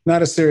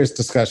 Not a serious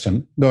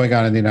discussion going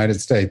on in the United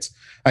States.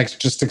 I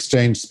just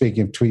exchanged,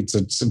 speaking of tweets,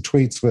 some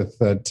tweets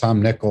with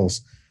Tom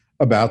Nichols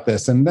about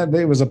this. And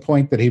there was a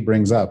point that he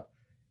brings up.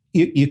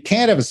 You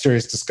can't have a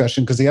serious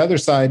discussion because the other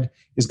side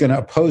is going to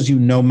oppose you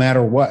no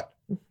matter what.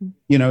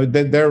 Mm-hmm.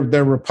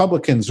 They're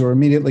Republicans who are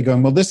immediately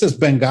going, well, this is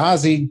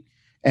Benghazi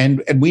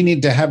and we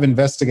need to have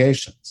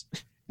investigations.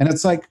 And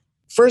it's like,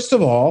 first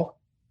of all,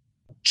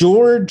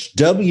 George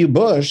W.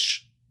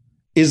 Bush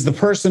is the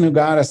person who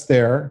got us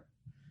there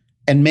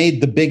and made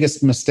the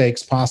biggest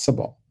mistakes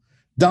possible.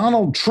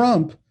 Donald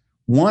Trump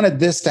wanted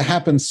this to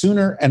happen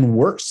sooner and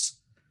worse.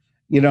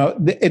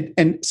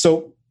 And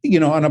so,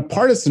 on a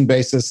partisan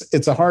basis,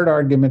 it's a hard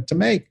argument to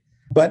make.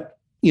 But,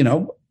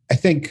 I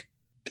think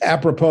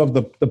apropos of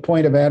the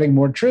point of adding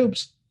more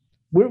troops,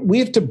 we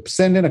have to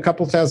send in a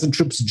couple thousand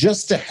troops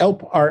just to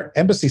help our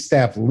embassy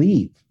staff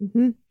leave.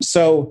 Mm-hmm.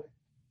 So,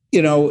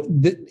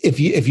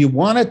 if you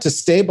wanted to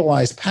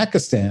stabilize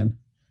Pakistan,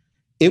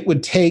 it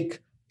would take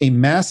a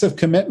massive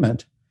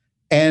commitment.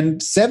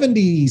 And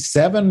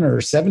 77 or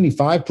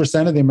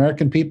 75% of the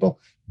American people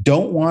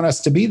don't want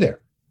us to be there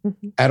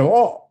at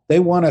all. They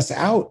want us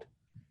out.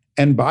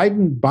 And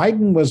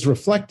Biden was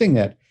reflecting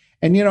it.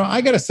 And,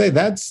 I got to say,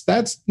 that's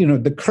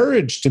the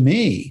courage to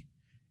me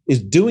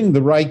is doing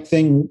the right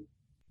thing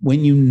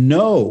when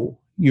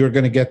you're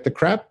going to get the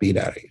crap beat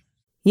out of you.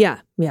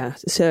 Yeah.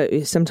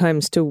 So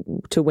sometimes to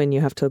win,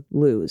 you have to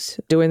lose.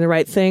 Doing the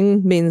right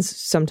thing means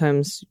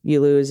sometimes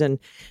you lose. And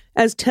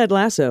as Ted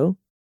Lasso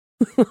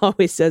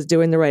always says,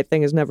 doing the right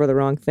thing is never the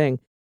wrong thing.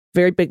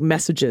 very big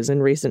messages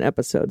in recent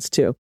episodes,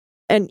 too.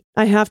 And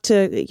I have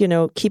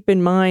to, keep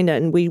in mind,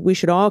 and we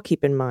should all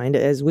keep in mind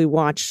as we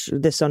watch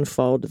this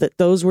unfold, that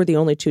those were the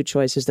only two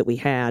choices that we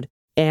had.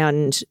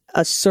 And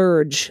a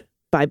surge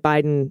by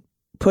Biden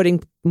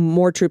putting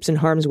more troops in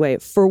harm's way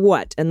for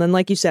what? And then,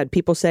 like you said,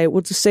 people say,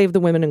 well, to save the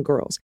women and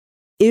girls.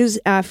 Is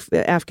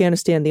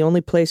Afghanistan the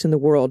only place in the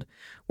world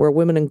where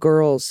women and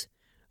girls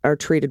are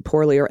treated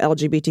poorly, or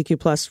LGBTQ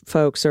plus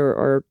folks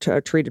are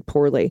treated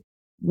poorly?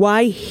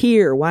 Why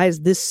here? Why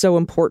is this so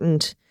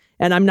important?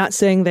 And I'm not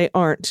saying they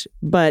aren't,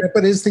 but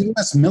is the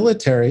U.S.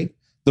 military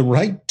the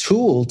right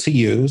tool to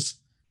use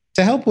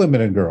to help women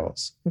and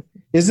girls?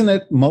 Isn't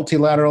it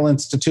multilateral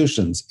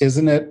institutions?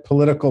 Isn't it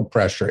political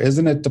pressure?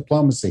 Isn't it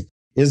diplomacy?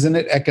 Isn't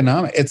it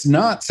economic? It's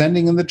not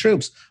sending in the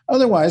troops.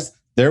 Otherwise,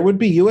 there would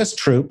be U.S.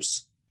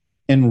 troops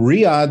in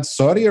Riyadh,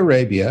 Saudi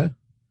Arabia,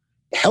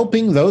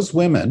 helping those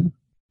women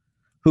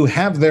who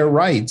have their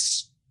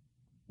rights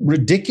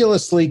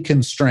ridiculously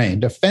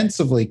constrained,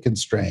 offensively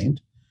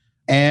constrained,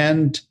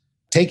 and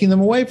taking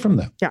them away from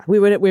them. Yeah, we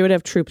would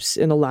have troops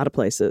in a lot of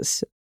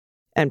places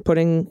and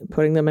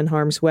putting them in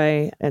harm's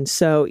way. And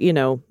so,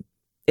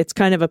 it's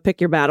kind of a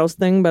pick your battles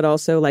thing, but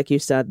also, like you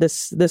said,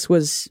 this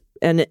was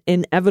an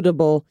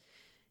inevitable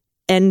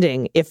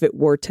ending if it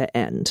were to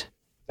end.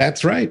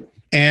 That's right.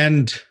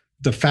 And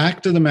the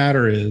fact of the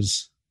matter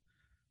is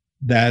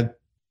that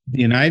the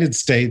United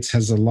States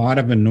has a lot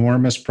of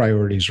enormous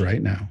priorities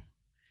right now.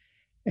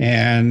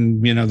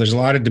 And, there's a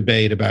lot of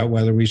debate about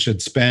whether we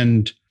should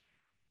spend,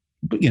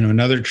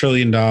 another $1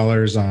 trillion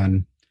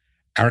on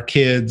our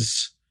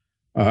kids,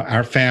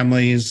 our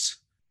families,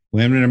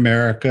 women in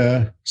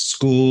America,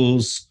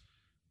 schools,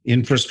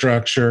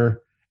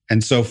 infrastructure,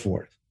 and so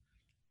forth.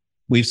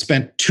 We've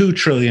spent $2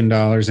 trillion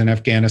in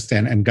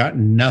Afghanistan and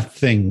gotten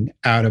nothing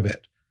out of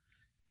it.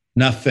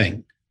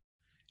 Nothing.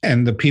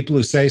 And the people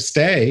who say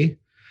stay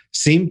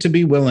seem to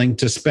be willing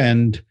to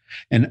spend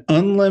an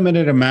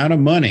unlimited amount of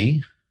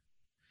money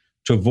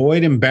to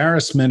avoid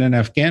embarrassment in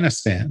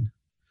Afghanistan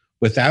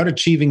without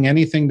achieving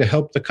anything to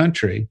help the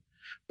country,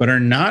 but are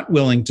not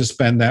willing to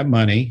spend that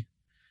money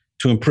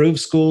to improve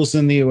schools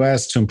in the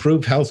U.S., to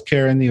improve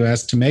healthcare in the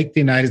U.S., to make the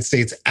United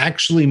States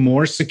actually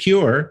more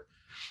secure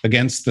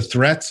against the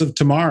threats of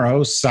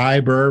tomorrow,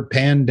 cyber,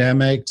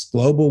 pandemics,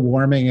 global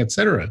warming, et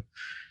cetera.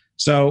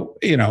 So,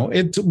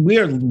 we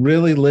are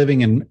really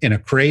living in a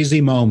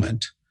crazy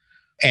moment.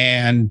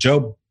 And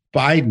Joe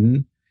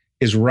Biden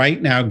is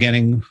right now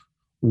getting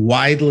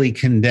widely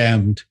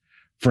condemned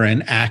for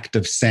an act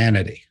of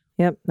sanity.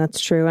 Yep, that's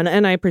true.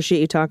 And I appreciate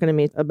you talking to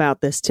me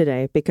about this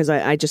today, because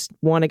I just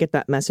want to get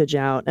that message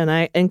out. And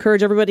I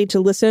encourage everybody to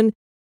listen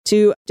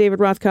to David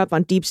Rothkopf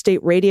on Deep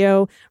State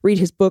Radio, read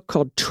his book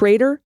called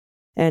Traitor,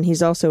 and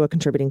he's also a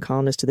contributing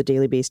columnist to the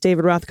Daily Beast.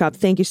 David Rothkopf,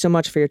 thank you so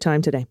much for your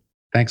time today.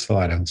 Thanks a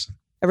lot, Allison.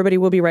 Everybody,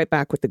 we'll be right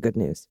back with the good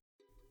news.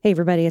 Hey,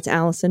 everybody, it's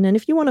Allison. And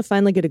if you want to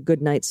finally get a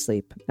good night's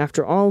sleep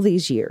after all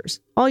these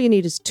years, all you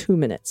need is 2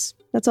 minutes.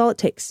 That's all it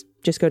takes.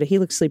 Just go to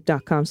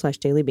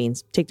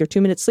helixsleep.com/dailybeans, take their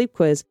 2-minute sleep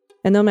quiz,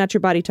 and they'll match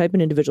your body type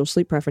and individual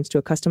sleep preference to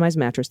a customized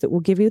mattress that will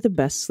give you the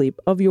best sleep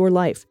of your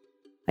life.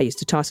 I used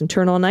to toss and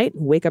turn all night,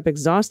 wake up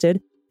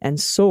exhausted and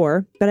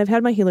sore, but I've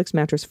had my Helix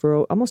mattress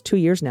for almost 2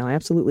 years now. I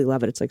absolutely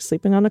love it. It's like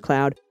sleeping on a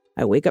cloud.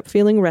 I wake up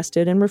feeling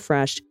rested and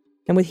refreshed.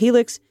 And with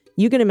Helix,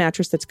 you get a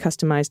mattress that's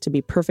customized to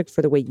be perfect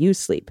for the way you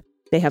sleep.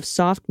 They have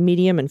soft,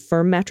 medium, and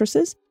firm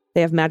mattresses.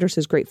 They have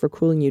mattresses great for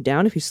cooling you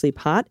down if you sleep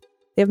hot.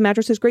 They have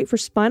mattresses great for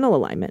spinal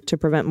alignment to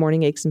prevent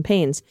morning aches and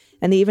pains.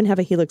 And they even have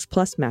a Helix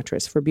Plus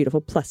mattress for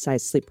beautiful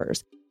plus-size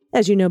sleepers.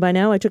 As you know by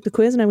now, I took the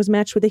quiz and I was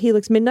matched with a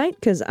Helix Midnight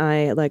because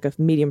I like a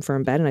medium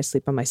firm bed and I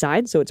sleep on my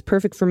side, so it's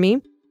perfect for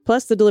me.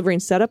 Plus, the delivery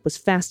and setup was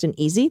fast and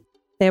easy.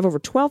 They have over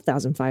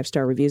 12,000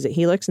 5-star reviews at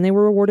Helix, and they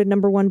were awarded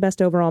 #1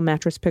 Best Overall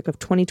Mattress Pick of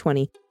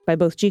 2020 by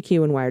both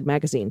GQ and Wired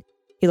Magazine.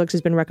 Helix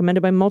has been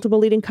recommended by multiple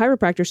leading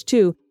chiropractors,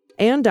 too,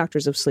 and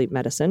doctors of sleep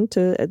medicine.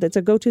 That's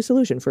a go-to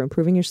solution for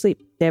improving your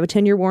sleep. They have a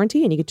 10-year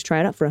warranty, and you get to try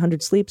it out for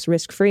 100 sleeps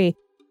risk-free.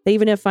 They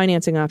even have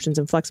financing options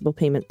and flexible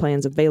payment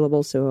plans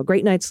available, so a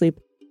great night's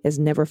sleep is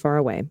never far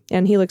away.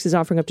 And Helix is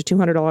offering up to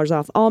 $200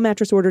 off all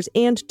mattress orders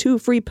and 2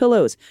 free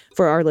pillows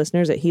for our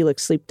listeners at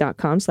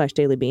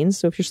helixsleep.com/dailybeans.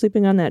 So if you're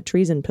sleeping on that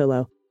treason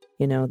pillow,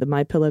 the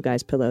MyPillow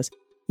Guys pillows,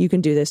 you can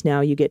do this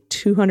now. You get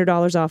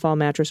 $200 off all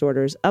mattress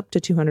orders, up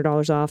to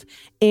 $200 off,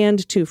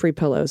 and 2 free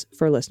pillows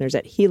for listeners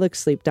at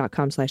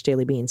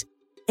helixsleep.com/dailybeans.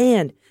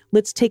 And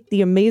let's take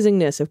the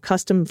amazingness of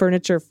custom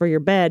furniture for your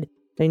bed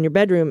in your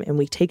bedroom, and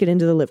we take it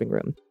into the living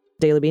room.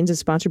 Daily Beans is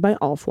sponsored by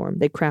Allform.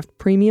 They craft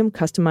premium,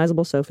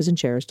 customizable sofas and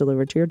chairs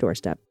delivered to your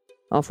doorstep.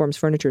 Allform's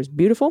furniture is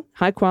beautiful,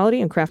 high quality,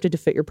 and crafted to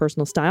fit your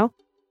personal style.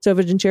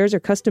 Sofas and chairs are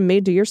custom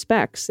made to your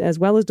specs, as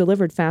well as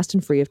delivered fast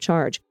and free of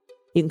charge.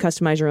 You can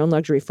customize your own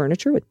luxury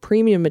furniture with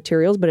premium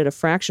materials, but at a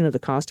fraction of the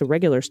cost of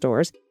regular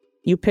stores.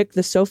 You pick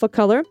the sofa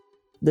color,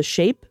 the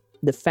shape,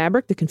 the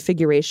fabric, the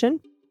configuration.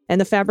 And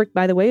the fabric,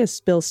 by the way, is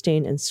spill,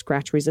 stain, and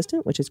scratch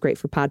resistant, which is great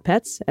for pod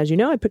pets. As you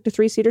know, I picked a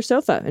 3-seater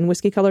sofa in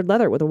whiskey-colored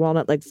leather with a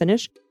walnut leg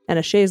finish and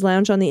a chaise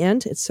lounge on the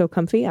end. It's so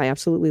comfy. I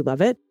absolutely love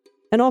it.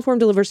 And Allform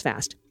delivers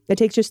fast. It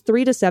takes just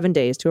 3 to 7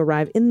 days to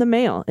arrive in the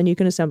mail, and you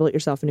can assemble it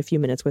yourself in a few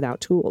minutes without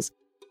tools.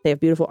 They have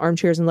beautiful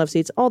armchairs and love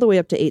seats all the way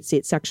up to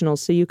 8-seat sectionals,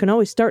 so you can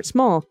always start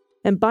small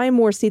and buy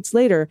more seats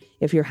later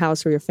if your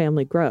house or your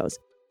family grows.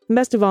 And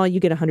best of all, you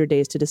get 100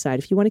 days to decide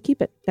if you want to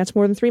keep it. That's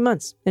more than 3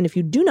 months. And if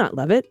you do not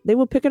love it, they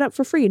will pick it up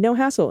for free, no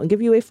hassle, and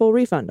give you a full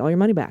refund, all your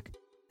money back.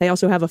 They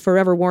also have a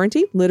forever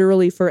warranty,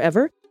 literally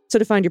forever. So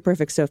to find your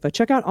perfect sofa,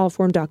 check out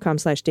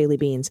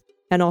allform.com/dailybeans.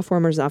 And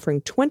Allform is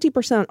offering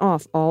 20%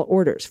 off all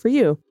orders for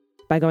you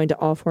by going to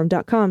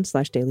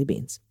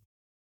allform.com/dailybeans.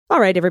 All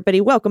right, everybody,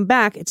 welcome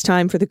back. It's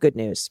time for the good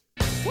news.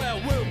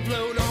 Well, we'll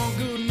float on,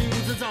 good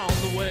news is on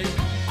the way.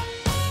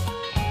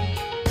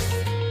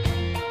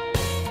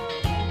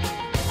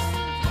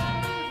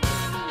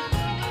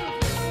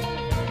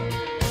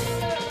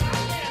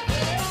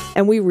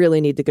 And we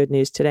really need the good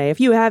news today. If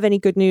you have any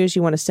good news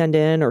you want to send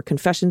in, or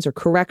confessions or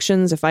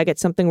corrections, if I get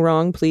something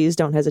wrong, please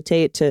don't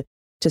hesitate to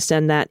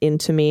send that in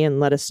to me and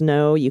let us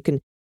know. You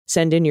can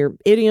send in your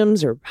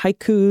idioms or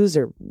haikus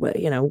or,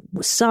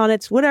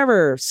 sonnets,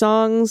 whatever,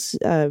 songs,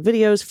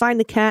 videos, find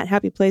the cat,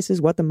 happy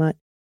places, what the mutt,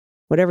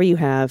 whatever you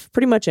have.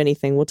 Pretty much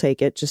anything, we'll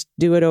take it. Just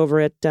do it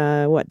over at,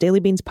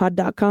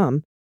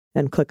 dailybeanspod.com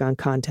and click on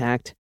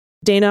contact.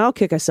 Dana, I'll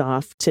kick us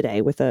off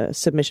today with a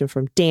submission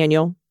from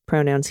Daniel,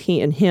 pronouns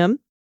he and him.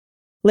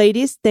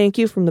 Ladies, thank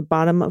you from the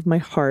bottom of my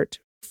heart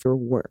for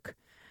work.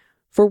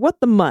 For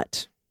what the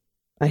mutt,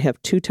 I have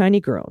 2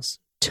 tiny girls,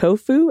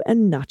 Tofu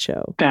and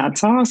Nacho.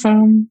 That's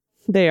awesome.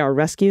 They are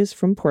rescues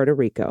from Puerto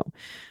Rico.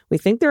 We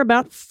think they're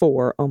about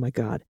 4, oh my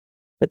God,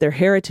 but their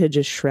heritage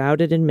is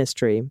shrouded in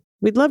mystery.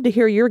 We'd love to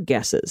hear your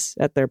guesses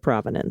at their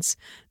provenance.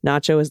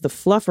 Nacho is the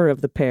fluffer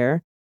of the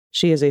pair.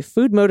 She is a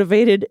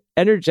food-motivated,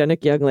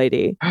 energetic young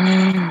lady,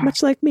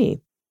 much like me.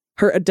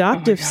 Her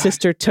adoptive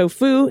sister,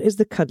 Tofu, is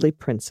the cuddly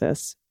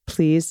princess.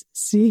 Please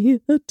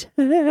see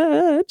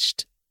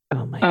attached.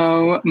 Oh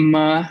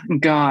my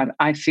God.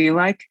 I feel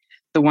like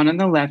the one on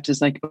the left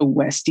is like a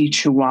Westie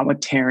Chihuahua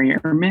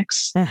Terrier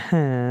mix.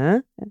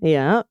 Uh-huh.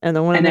 Yeah. And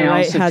the one on the right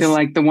I also feel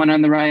like the one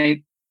on the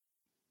right,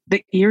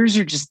 the ears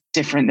are just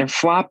different. They're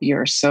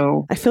floppier.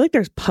 So I feel like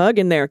there's pug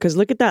in there because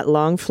look at that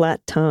long,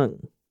 flat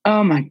tongue.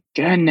 Oh my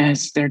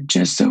goodness. They're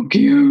just so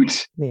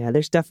cute. Yeah,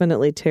 there's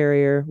definitely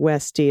Terrier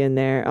Westie in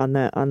there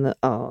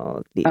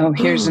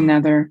here's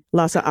another.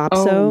 Lhasa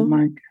Apso. Oh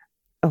my God.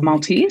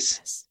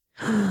 Maltese?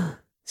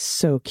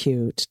 So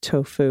cute.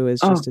 Tofu is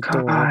just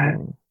adorable.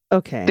 God.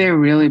 Okay. They're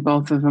really,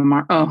 both of them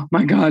are. Oh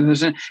my God.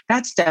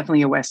 That's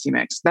definitely a Westie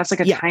mix. That's like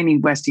a tiny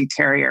Westie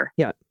Terrier.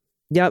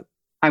 Yep.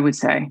 I would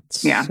say.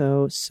 Yeah.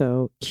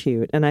 So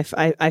cute. And I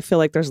feel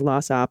like there's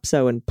Lhasa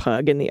Apso and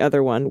pug in the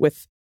other one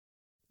with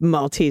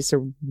Maltese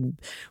or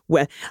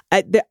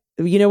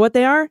you know what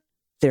they are?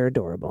 They're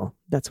adorable.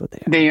 That's what they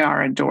are. They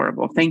are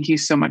adorable. Thank you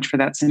so much for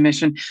that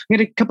submission. We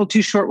got a couple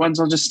 2 short ones.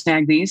 I'll just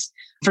snag these.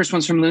 First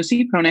one's from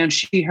Lucy, pronoun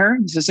she, her.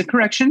 This is a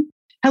correction.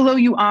 Hello,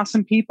 you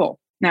awesome people.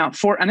 Now,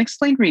 for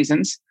unexplained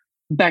reasons,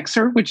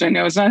 Bexar, which I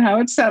know is not how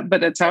it's said,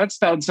 but it's how it's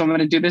spelled. So I'm going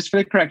to do this for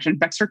the correction.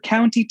 Bexar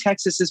County,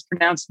 Texas is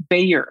pronounced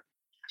Bayer,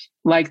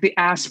 like the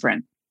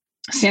aspirin.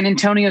 San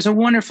Antonio is a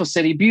wonderful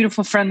city,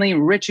 beautiful, friendly,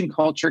 rich in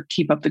culture.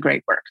 Keep up the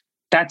great work.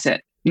 That's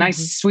it.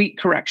 Nice, sweet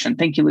correction.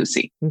 Thank you,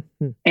 Lucy.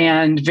 Mm-hmm.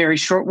 And very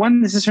short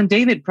one. This is from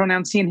David,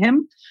 pronouns he and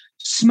him.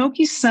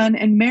 Smoky sun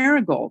and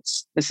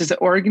marigolds. This is the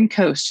Oregon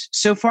coast.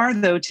 So far,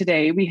 though,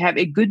 today we have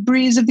a good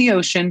breeze of the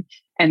ocean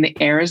and the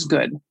air is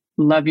good.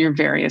 Love your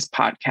various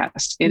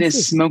podcasts. It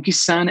is smoky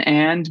sun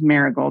and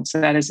marigolds. So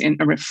that is in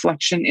a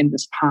reflection in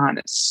this pond.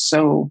 It's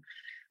so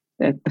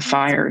the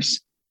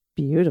fires.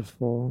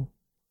 Beautiful.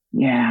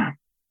 Yeah.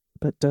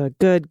 But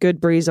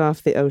good breeze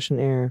off the ocean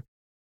air.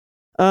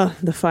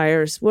 The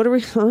fires. What are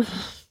we?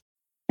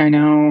 I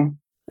know.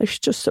 There's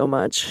just so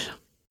much.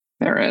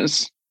 There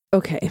is.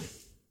 Okay.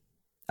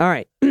 All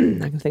right. I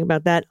can think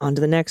about that. On to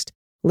the next.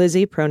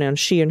 Lizzie, pronouns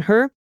she and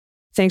her.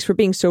 Thanks for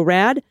being so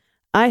rad.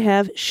 I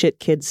have shit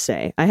kids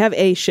say. I have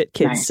a shit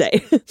kids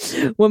say.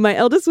 When my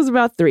eldest was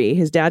about 3,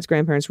 his dad's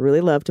grandparents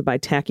really loved to buy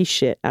tacky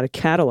shit out of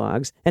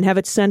catalogs and have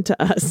it sent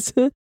to us.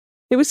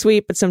 It was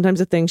sweet, but sometimes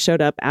the things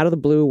showed up out of the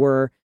blue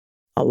were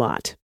a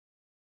lot.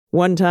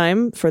 One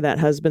time, for that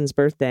husband's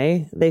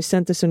birthday, they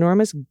sent this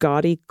enormous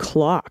gaudy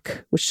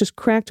clock, which just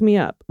cracked me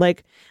up.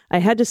 Like, I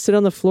had to sit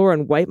on the floor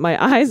and wipe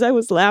my eyes. I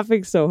was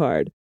laughing so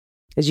hard.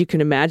 As you can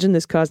imagine,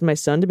 this caused my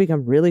son to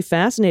become really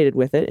fascinated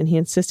with it, and he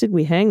insisted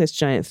we hang this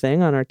giant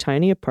thing on our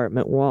tiny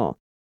apartment wall.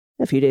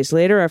 A few days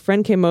later, our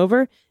friend came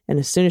over, and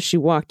as soon as she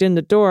walked in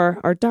the door,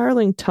 our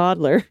darling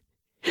toddler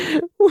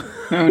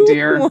oh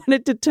dear.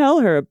 wanted to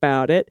tell her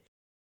about it.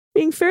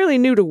 Being fairly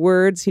new to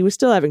words, he was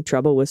still having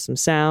trouble with some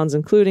sounds,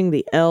 including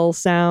the L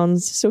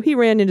sounds, so he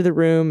ran into the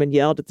room and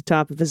yelled at the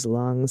top of his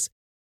lungs,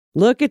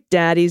 "Look at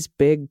Daddy's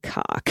big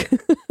cock."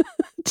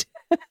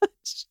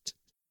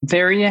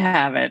 There you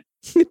have it.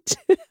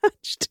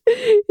 Attached.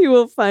 You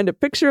will find a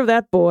picture of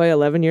that boy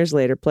 11 years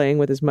later playing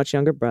with his much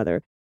younger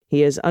brother.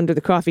 He is under the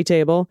coffee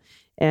table,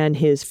 and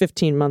his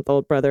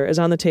 15-month-old brother is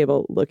on the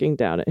table looking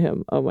down at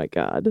him. Oh, my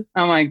God.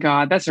 Oh, my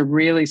God. That's a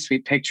really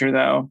sweet picture,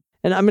 though.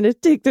 And I'm going to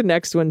take the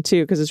next one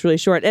too, because it's really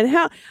short.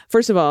 And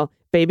first of all,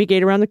 baby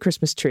gate around the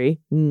Christmas tree.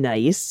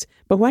 Nice.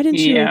 But why didn't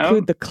you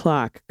include the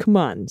clock? Come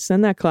on,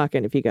 send that clock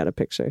in if you got a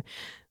picture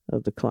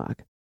of the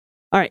clock.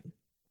 All right.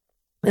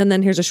 And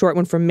then here's a short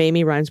one from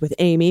Mamie, rhymes with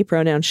Amy,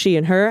 pronoun she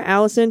and her.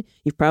 Allison,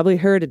 you've probably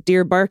heard a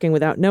deer barking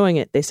without knowing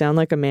it. They sound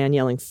like a man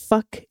yelling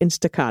fuck in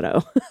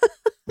staccato.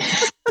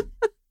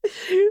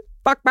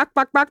 Fuck, fuck,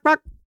 fuck, fuck,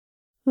 fuck.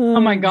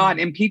 Oh my God.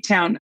 In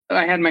P-Town,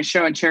 I had my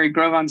show at Cherry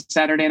Grove on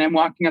Saturday, and I'm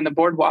walking on the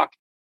boardwalk,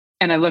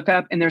 and I look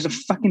up and there's a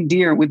fucking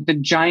deer with the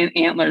giant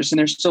antlers, and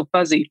they're still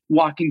fuzzy,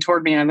 walking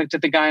toward me. And I looked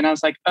at the guy and I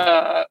was like,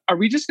 are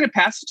we just going to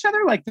pass each other?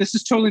 Like, this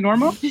is totally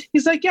normal.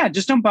 He's like, yeah,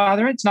 just don't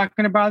bother it. It's not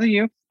going to bother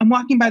you. I'm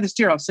walking by this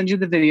deer. I'll send you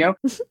the video.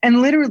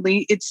 And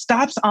literally it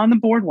stops on the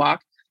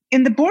boardwalk,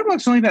 and the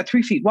boardwalk's only about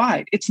 3 feet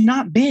wide. It's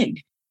not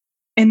big.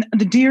 And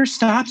the deer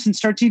stops and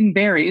starts eating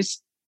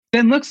berries,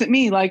 then looks at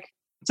me like,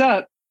 what's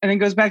up? And then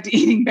goes back to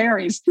eating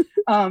berries.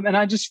 And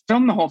I just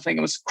filmed the whole thing.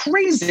 It was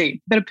crazy.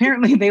 But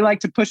apparently they like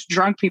to push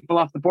drunk people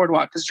off the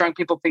boardwalk because drunk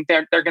people think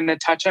they're going to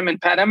touch them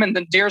and pet them. And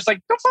the deer's like,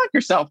 go fuck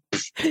yourself.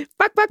 Fuck,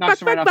 fuck, fuck, fuck,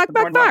 fuck,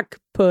 fuck, fuck.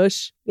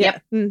 Push.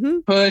 Yep. Mm-hmm.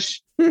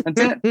 Push.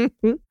 That's it.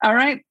 All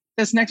right.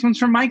 This next one's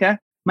from Micah.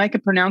 Micah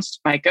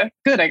pronounced Micah.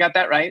 Good. I got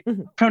that right.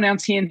 Mm-hmm.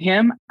 Pronouns he and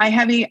him. I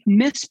have a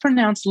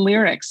mispronounced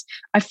lyrics.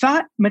 I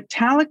thought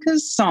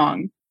Metallica's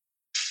song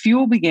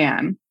Fuel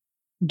began,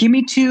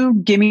 gimme 2,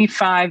 gimme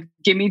 5,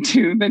 gimme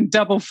 2, then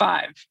double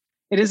 5.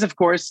 It is, of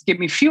course, give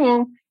me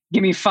fuel,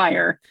 give me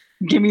fire,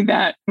 give me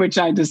that which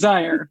I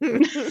desire.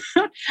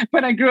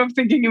 But I grew up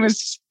thinking it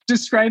was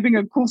describing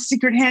a cool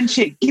secret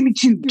handshake. Give me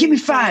 2, give me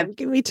 5.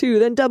 Give me 2,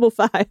 then double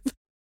 5.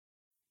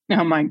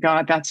 Oh my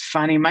God, that's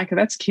funny. Micah,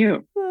 that's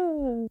cute.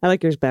 I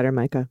like yours better,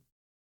 Micah.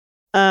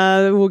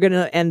 We're going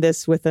to end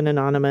this with an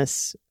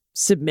anonymous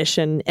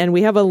submission, and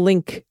we have a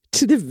link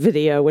to the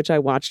video, which I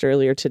watched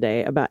earlier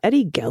today, about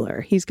Eddie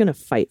Geller. He's going to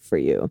fight for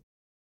you.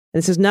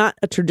 This is not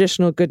a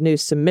traditional good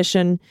news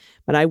submission,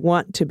 but I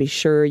want to be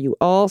sure you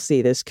all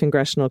see this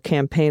congressional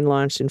campaign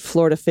launched in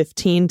Florida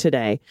 15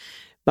 today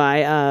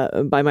by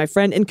my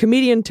friend and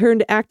comedian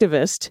turned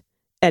activist,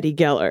 Eddie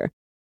Geller.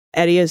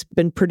 Eddie has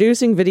been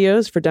producing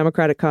videos for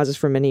Democratic causes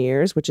for many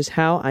years, which is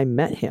how I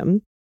met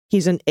him.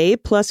 He's an A+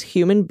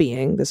 human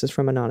being. This is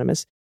from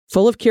Anonymous.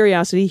 Full of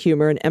curiosity,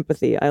 humor, and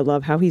empathy. I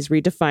love how he's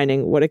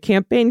redefining what a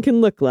campaign can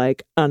look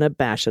like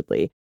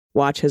unabashedly.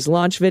 Watch his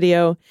launch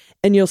video,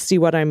 and you'll see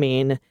what I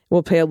mean.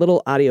 We'll play a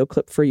little audio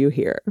clip for you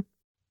here.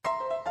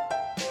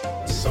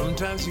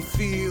 Sometimes you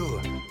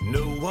feel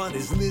no one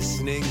is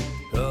listening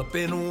up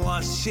in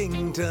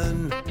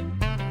Washington.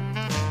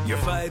 You're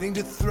fighting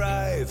to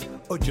thrive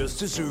or just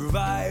to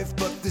survive,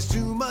 but there's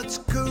too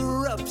much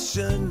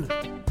corruption.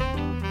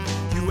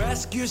 You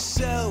ask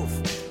yourself,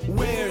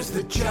 where's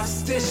the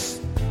justice?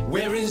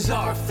 Where is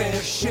our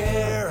fair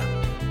share?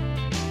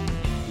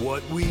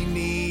 What we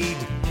need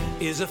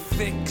is a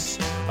fix,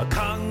 a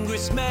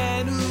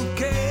congressman who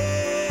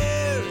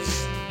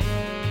cares.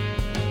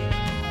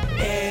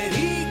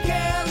 Eddie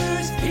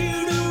Geller's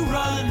here to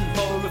run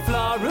for a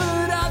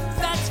Florida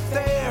that's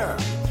fair.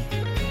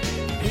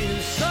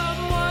 Here's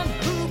someone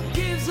who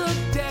gives a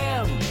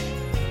damn.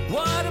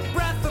 What a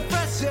breath of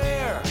fresh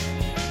air.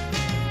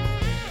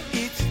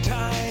 It's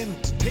time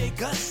to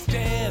take a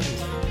stand.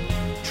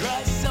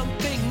 Try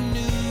something new.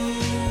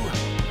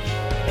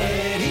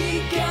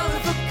 Eddie Geller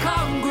for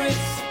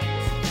Congress,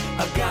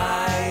 a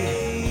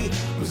guy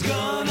who's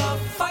gonna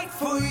fight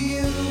for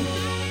you.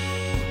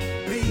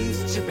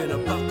 Please chip in a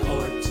buck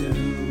or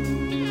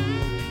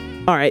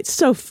two. All right,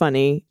 so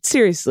funny.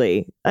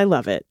 Seriously, I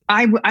love it.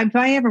 If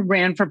I ever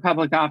ran for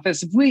public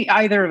office, if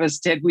either of us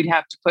did, we'd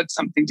have to put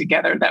something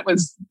together that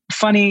was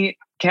funny,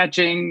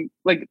 catching.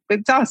 Like,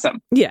 it's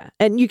awesome. Yeah,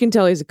 and you can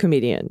tell he's a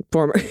comedian,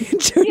 former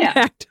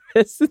activist.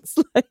 It's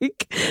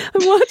like,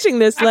 I'm watching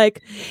this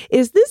like,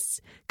 is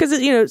this,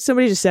 because,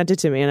 somebody just sent it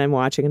to me and I'm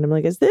watching and I'm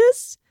like, is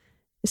this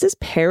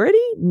parody?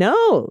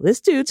 No,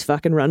 this dude's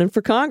fucking running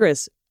for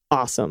Congress.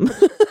 Awesome.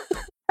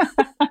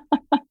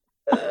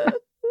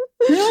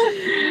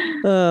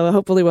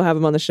 Hopefully we'll have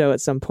him on the show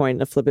at some point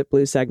in a Flip It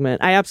Blue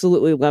segment. I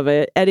absolutely love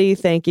it. Eddie,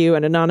 thank you.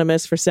 And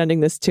Anonymous for sending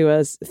this to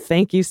us.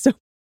 Thank you so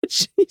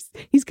much.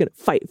 He's going to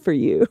fight for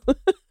you.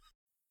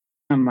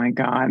 Oh my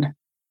God.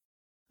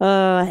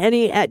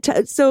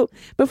 So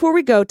before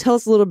we go, tell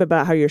us a little bit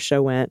about how your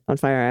show went on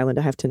Fire Island.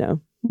 I have to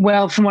know.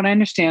 Well, from what I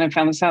understand, I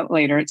found this out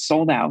later. It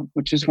sold out,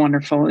 which is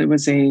wonderful. It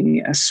was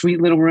a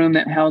sweet little room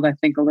that held, I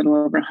think, a little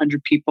over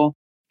 100 people.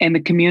 And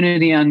the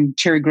community on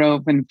Cherry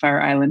Grove and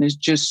Fire Island is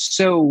just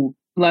so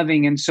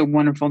loving and so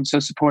wonderful and so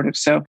supportive.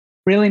 So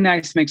really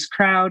nice mixed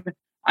crowd.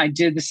 I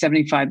did the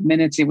 75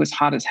 minutes. It was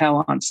hot as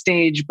hell on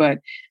stage, but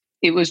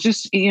it was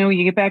just,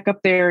 you get back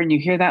up there and you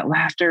hear that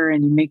laughter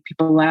and you make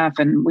people laugh,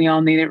 and we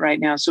all need it right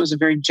now. So it was a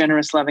very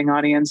generous, loving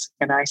audience,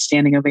 a nice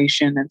standing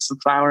ovation and some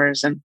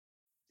flowers. And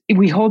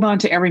we hold on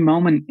to every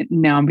moment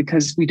now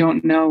because we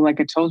don't know, like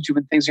I told you,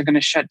 when things are going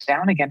to shut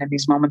down again and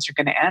these moments are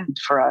going to end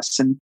for us.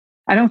 And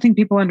I don't think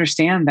people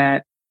understand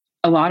that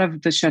a lot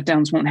of the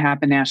shutdowns won't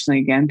happen nationally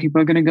again.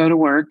 People are going to go to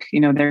work.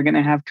 They're going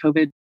to have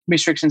COVID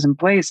restrictions in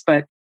place.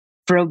 But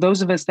for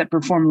those of us that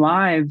perform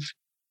live,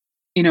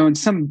 and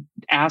some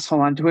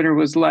asshole on Twitter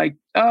was like,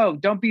 "Oh,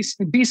 don't be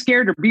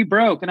scared or be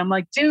broke." And I'm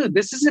like, dude,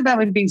 this isn't about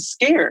me being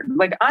scared.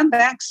 Like, I'm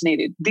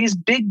vaccinated. These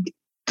big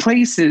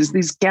places,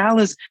 these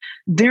galas,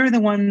 they're the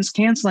ones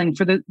canceling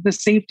for the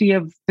safety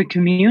of the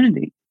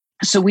community.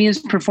 So we as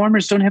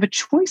performers don't have a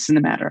choice in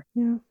the matter.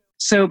 Yeah.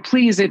 So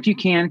please, if you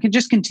can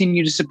just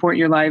continue to support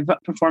your live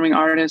performing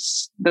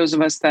artists. Those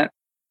of us that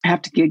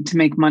have to gig to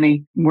make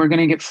money, we're going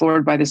to get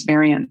floored by this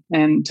variant,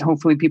 and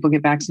hopefully people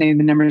get vaccinated,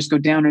 the numbers go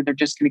down, or they're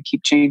just going to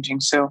keep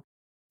changing. So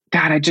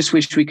God, I just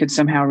wish we could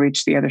somehow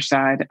reach the other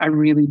side. I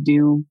really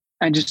do.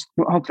 I just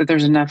hope that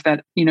there's enough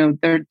that,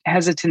 their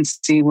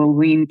hesitancy will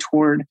lean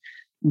toward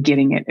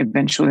getting it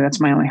eventually. That's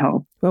my only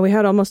hope. Well, we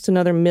had almost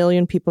another 1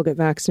 million people get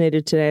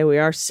vaccinated today. We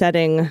are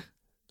setting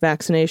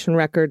vaccination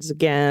records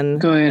again.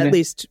 Good. At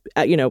least,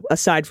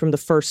 aside from the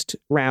first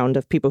round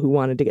of people who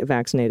wanted to get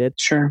vaccinated.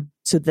 Sure.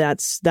 So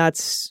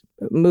that's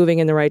moving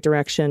in the right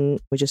direction.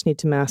 We just need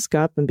to mask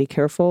up and be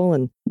careful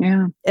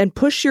and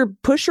push your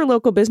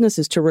local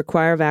businesses to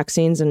require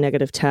vaccines and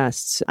negative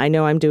tests. I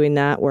know I'm doing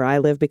that where I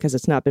live because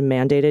it's not been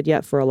mandated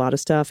yet for a lot of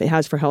stuff. It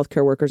has for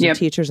healthcare workers and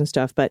teachers and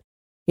stuff, but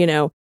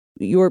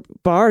your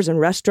bars and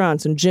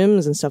restaurants and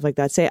gyms and stuff like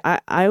that say,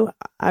 I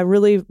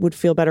really would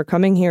feel better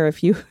coming here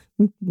if you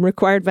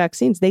required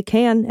vaccines. They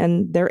can,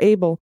 and they're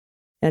able.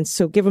 And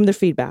so give them their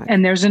feedback.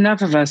 And there's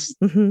enough of us.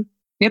 Mm-hmm.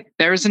 Yep,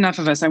 there's enough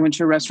of us. I went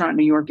to a restaurant in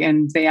New York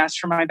and they asked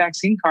for my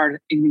vaccine card.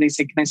 And they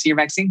said, "Can I see your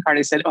vaccine card?"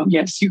 I said, "Oh,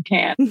 yes, you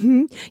can."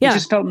 Mm-hmm. Yeah. It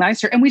just felt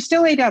nicer. And we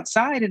still ate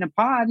outside in a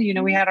pod.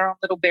 We had our own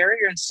little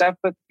barrier and stuff.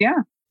 But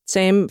yeah.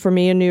 Same for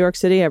me in New York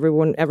City.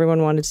 Everyone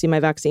wanted to see my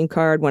vaccine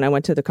card. When I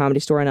went to the Comedy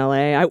Store in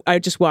LA, I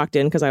just walked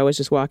in because I always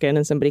just walk in,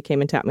 and somebody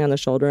came and tapped me on the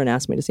shoulder and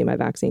asked me to see my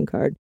vaccine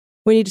card.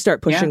 We need to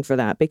start pushing for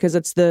that, because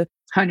it's the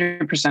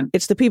 100%.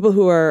 It's the people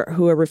who are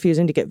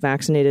refusing to get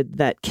vaccinated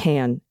that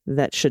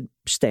should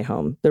stay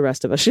home. The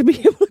rest of us should be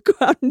able to go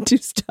out and do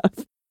stuff.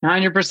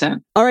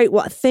 100%. All right.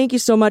 Well, thank you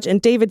so much.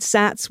 And David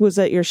Satz was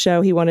at your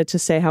show. He wanted to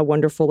say how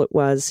wonderful it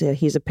was.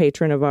 He's a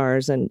patron of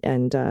ours, and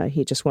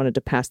he just wanted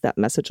to pass that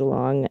message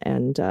along.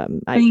 And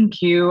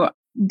thank you,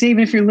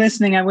 David. If you're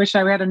listening, I wish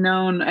I had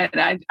known.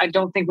 I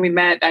don't think we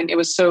met. It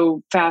was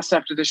so fast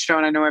after the show,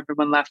 and I know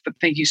everyone left. But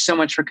thank you so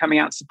much for coming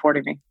out and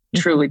supporting me.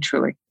 Truly,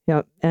 truly.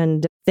 Yeah.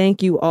 And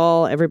thank you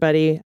all,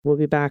 everybody. We'll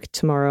be back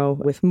tomorrow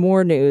with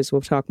more news.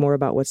 We'll talk more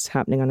about what's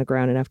happening on the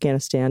ground in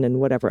Afghanistan and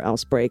whatever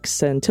else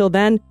breaks. Until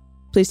then,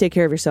 please take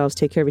care of yourselves,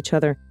 take care of each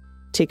other,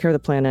 take care of the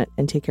planet,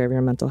 and take care of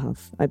your mental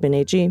health. I've been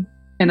AG.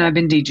 And I've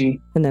been DG.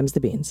 And them's the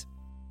Beans.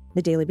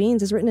 The Daily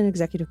Beans is written and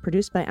executive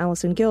produced by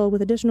Allison Gill,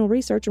 with additional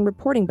research and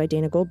reporting by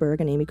Dana Goldberg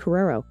and Amy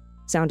Carrero.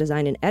 Sound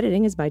design and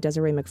editing is by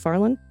Desiree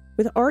McFarlane,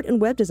 with art and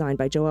web design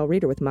by Joelle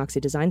Reeder with Moxie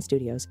Design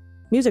Studios.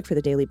 Music for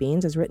The Daily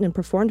Beans is written and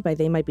performed by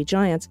They Might Be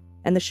Giants,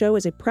 and the show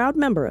is a proud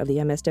member of the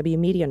MSW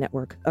Media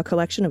Network, a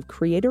collection of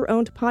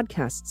creator-owned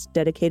podcasts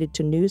dedicated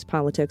to news,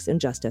 politics, and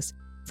justice.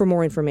 For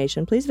more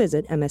information, please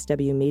visit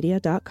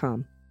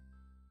mswmedia.com.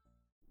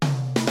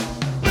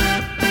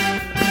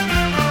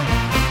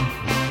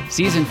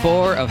 Season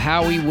 4 of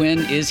How We Win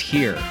is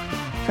here.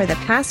 For the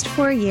past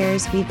 4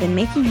 years, we've been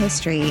making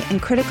history in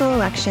critical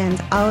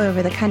elections all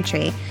over the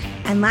country.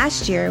 And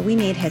last year, we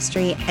made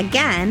history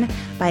again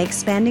by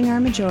expanding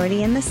our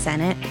majority in the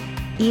Senate,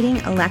 beating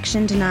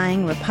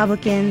election-denying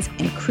Republicans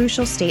in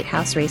crucial state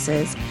house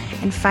races,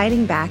 and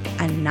fighting back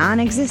a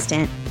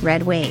non-existent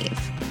red wave.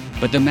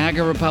 But the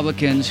MAGA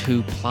Republicans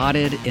who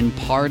plotted and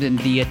pardoned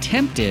the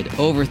attempted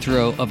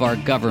overthrow of our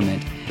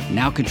government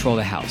now control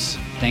the House,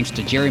 thanks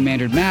to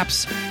gerrymandered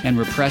maps and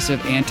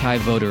repressive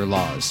anti-voter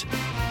laws.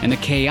 And the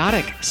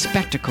chaotic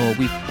spectacle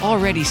we've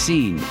already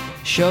seen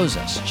shows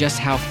us just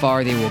how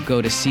far they will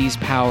go to seize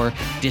power,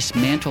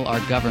 dismantle our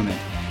government,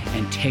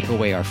 and take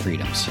away our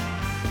freedoms.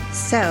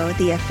 So,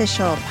 the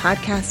official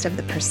podcast of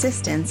The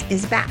Persistence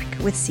is back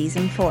with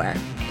Season 4.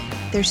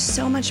 There's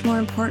so much more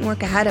important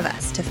work ahead of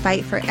us to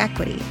fight for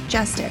equity,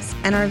 justice,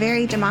 and our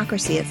very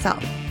democracy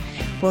itself.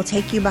 We'll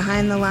take you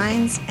behind the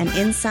lines and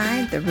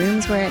inside the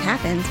rooms where it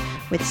happens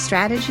with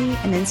strategy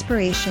and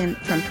inspiration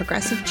from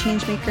progressive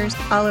changemakers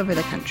all over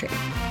the country.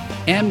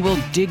 And we'll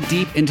dig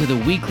deep into the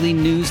weekly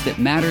news that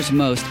matters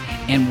most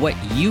and what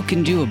you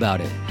can do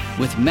about it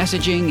with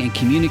messaging and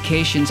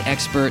communications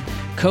expert,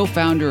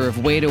 co-founder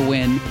of Way to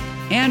Win,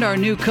 and our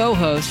new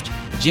co-host,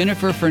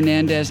 Jennifer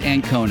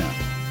Fernandez-Ancona.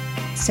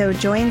 So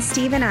join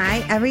Steve and I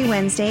every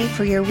Wednesday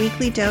for your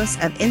weekly dose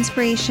of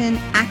inspiration,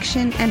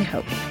 action, and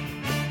hope.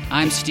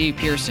 I'm Steve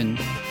Pearson.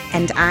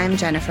 And I'm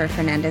Jennifer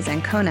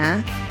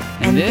Fernandez-Ancona.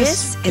 And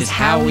this is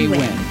How We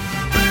Win.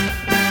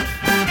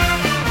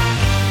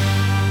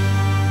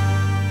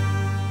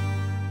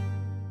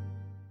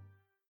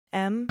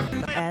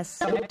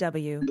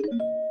 MSW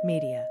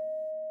Media.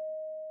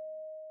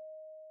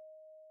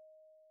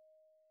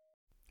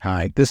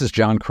 Hi, this is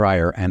John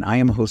Cryer, and I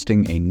am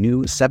hosting a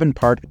new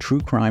 7-part true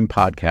crime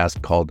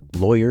podcast called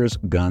Lawyers,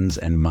 Guns,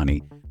 and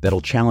Money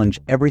that'll challenge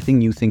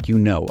everything you think you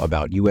know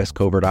about U.S.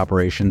 covert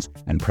operations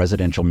and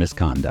presidential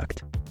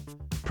misconduct.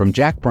 From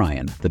Jack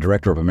Bryan, the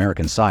director of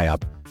American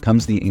PSYOP,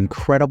 comes the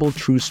incredible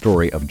true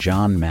story of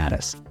John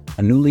Mattis,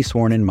 a newly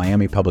sworn-in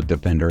Miami public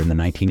defender in the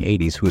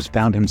 1980s who has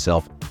found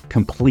himself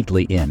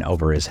completely in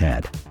over his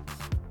head.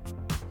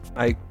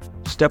 I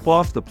step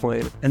off the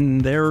plane,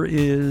 and there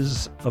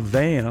is a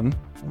van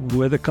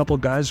with a couple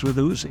guys with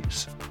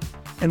Uzis.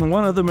 And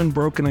one of them in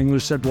broken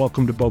English said,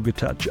 "Welcome to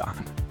Bogota,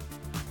 John."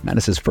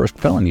 Mattis's first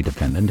felony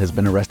defendant has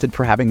been arrested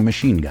for having a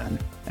machine gun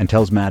and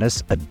tells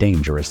Mattis a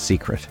dangerous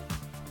secret.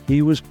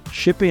 He was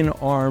shipping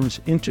arms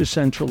into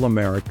Central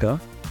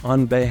America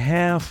on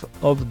behalf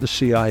of the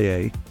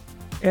CIA.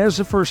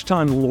 As a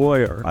first-time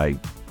lawyer, I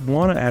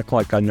want to act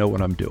like I know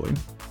what I'm doing.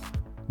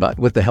 But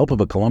with the help of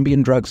a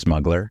Colombian drug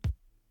smuggler,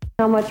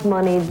 how much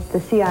money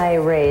the CIA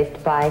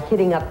raised by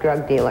hitting up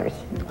drug dealers?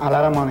 A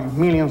lot of money,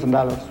 millions of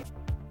dollars.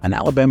 An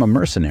Alabama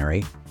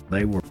mercenary,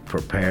 they were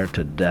prepared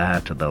to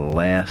die to the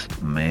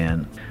last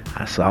man.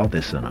 I saw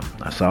this in them.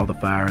 I saw the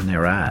fire in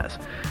their eyes.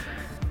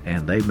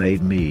 And they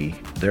made me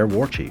their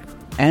war chief.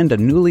 And a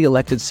newly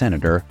elected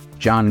senator,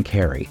 John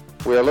Kerry.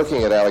 We are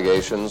looking at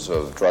allegations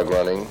of drug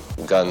running,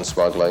 gun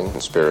smuggling,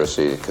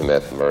 conspiracy to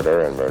commit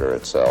murder and murder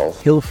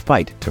itself. He'll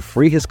fight to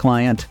free his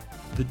client.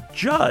 The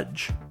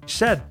judge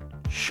said,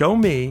 "Show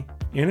me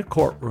in a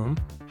courtroom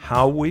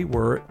how we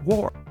were at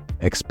war."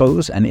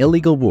 Expose an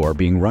illegal war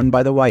being run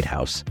by the White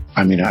House.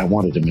 I mean, I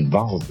wanted him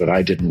involved, but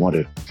I didn't want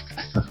to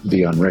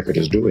be on record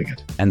as doing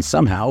it. And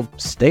somehow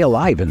stay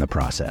alive in the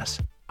process.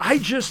 I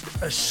just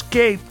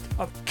escaped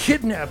a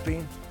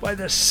kidnapping by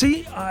the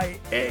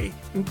CIA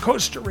in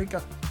Costa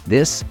Rica.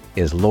 This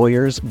is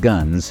Lawyers,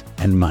 Guns,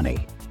 and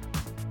Money.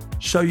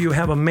 So you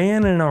have a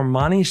man in an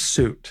Armani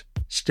suit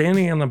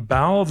standing on the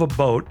bow of a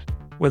boat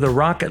with a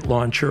rocket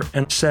launcher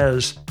and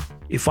says,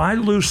 "If I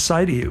lose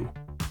sight of you,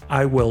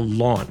 I will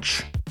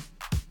launch.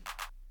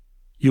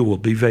 You will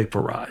be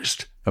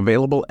vaporized."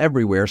 Available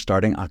everywhere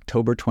starting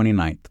October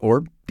 29th,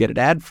 or get it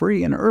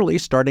ad-free and early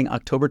starting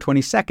October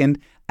 22nd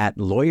at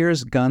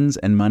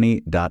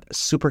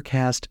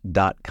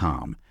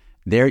lawyersgunsandmoney.supercast.com.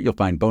 There you'll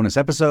find bonus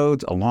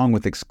episodes along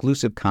with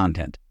exclusive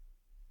content.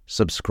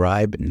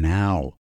 Subscribe now.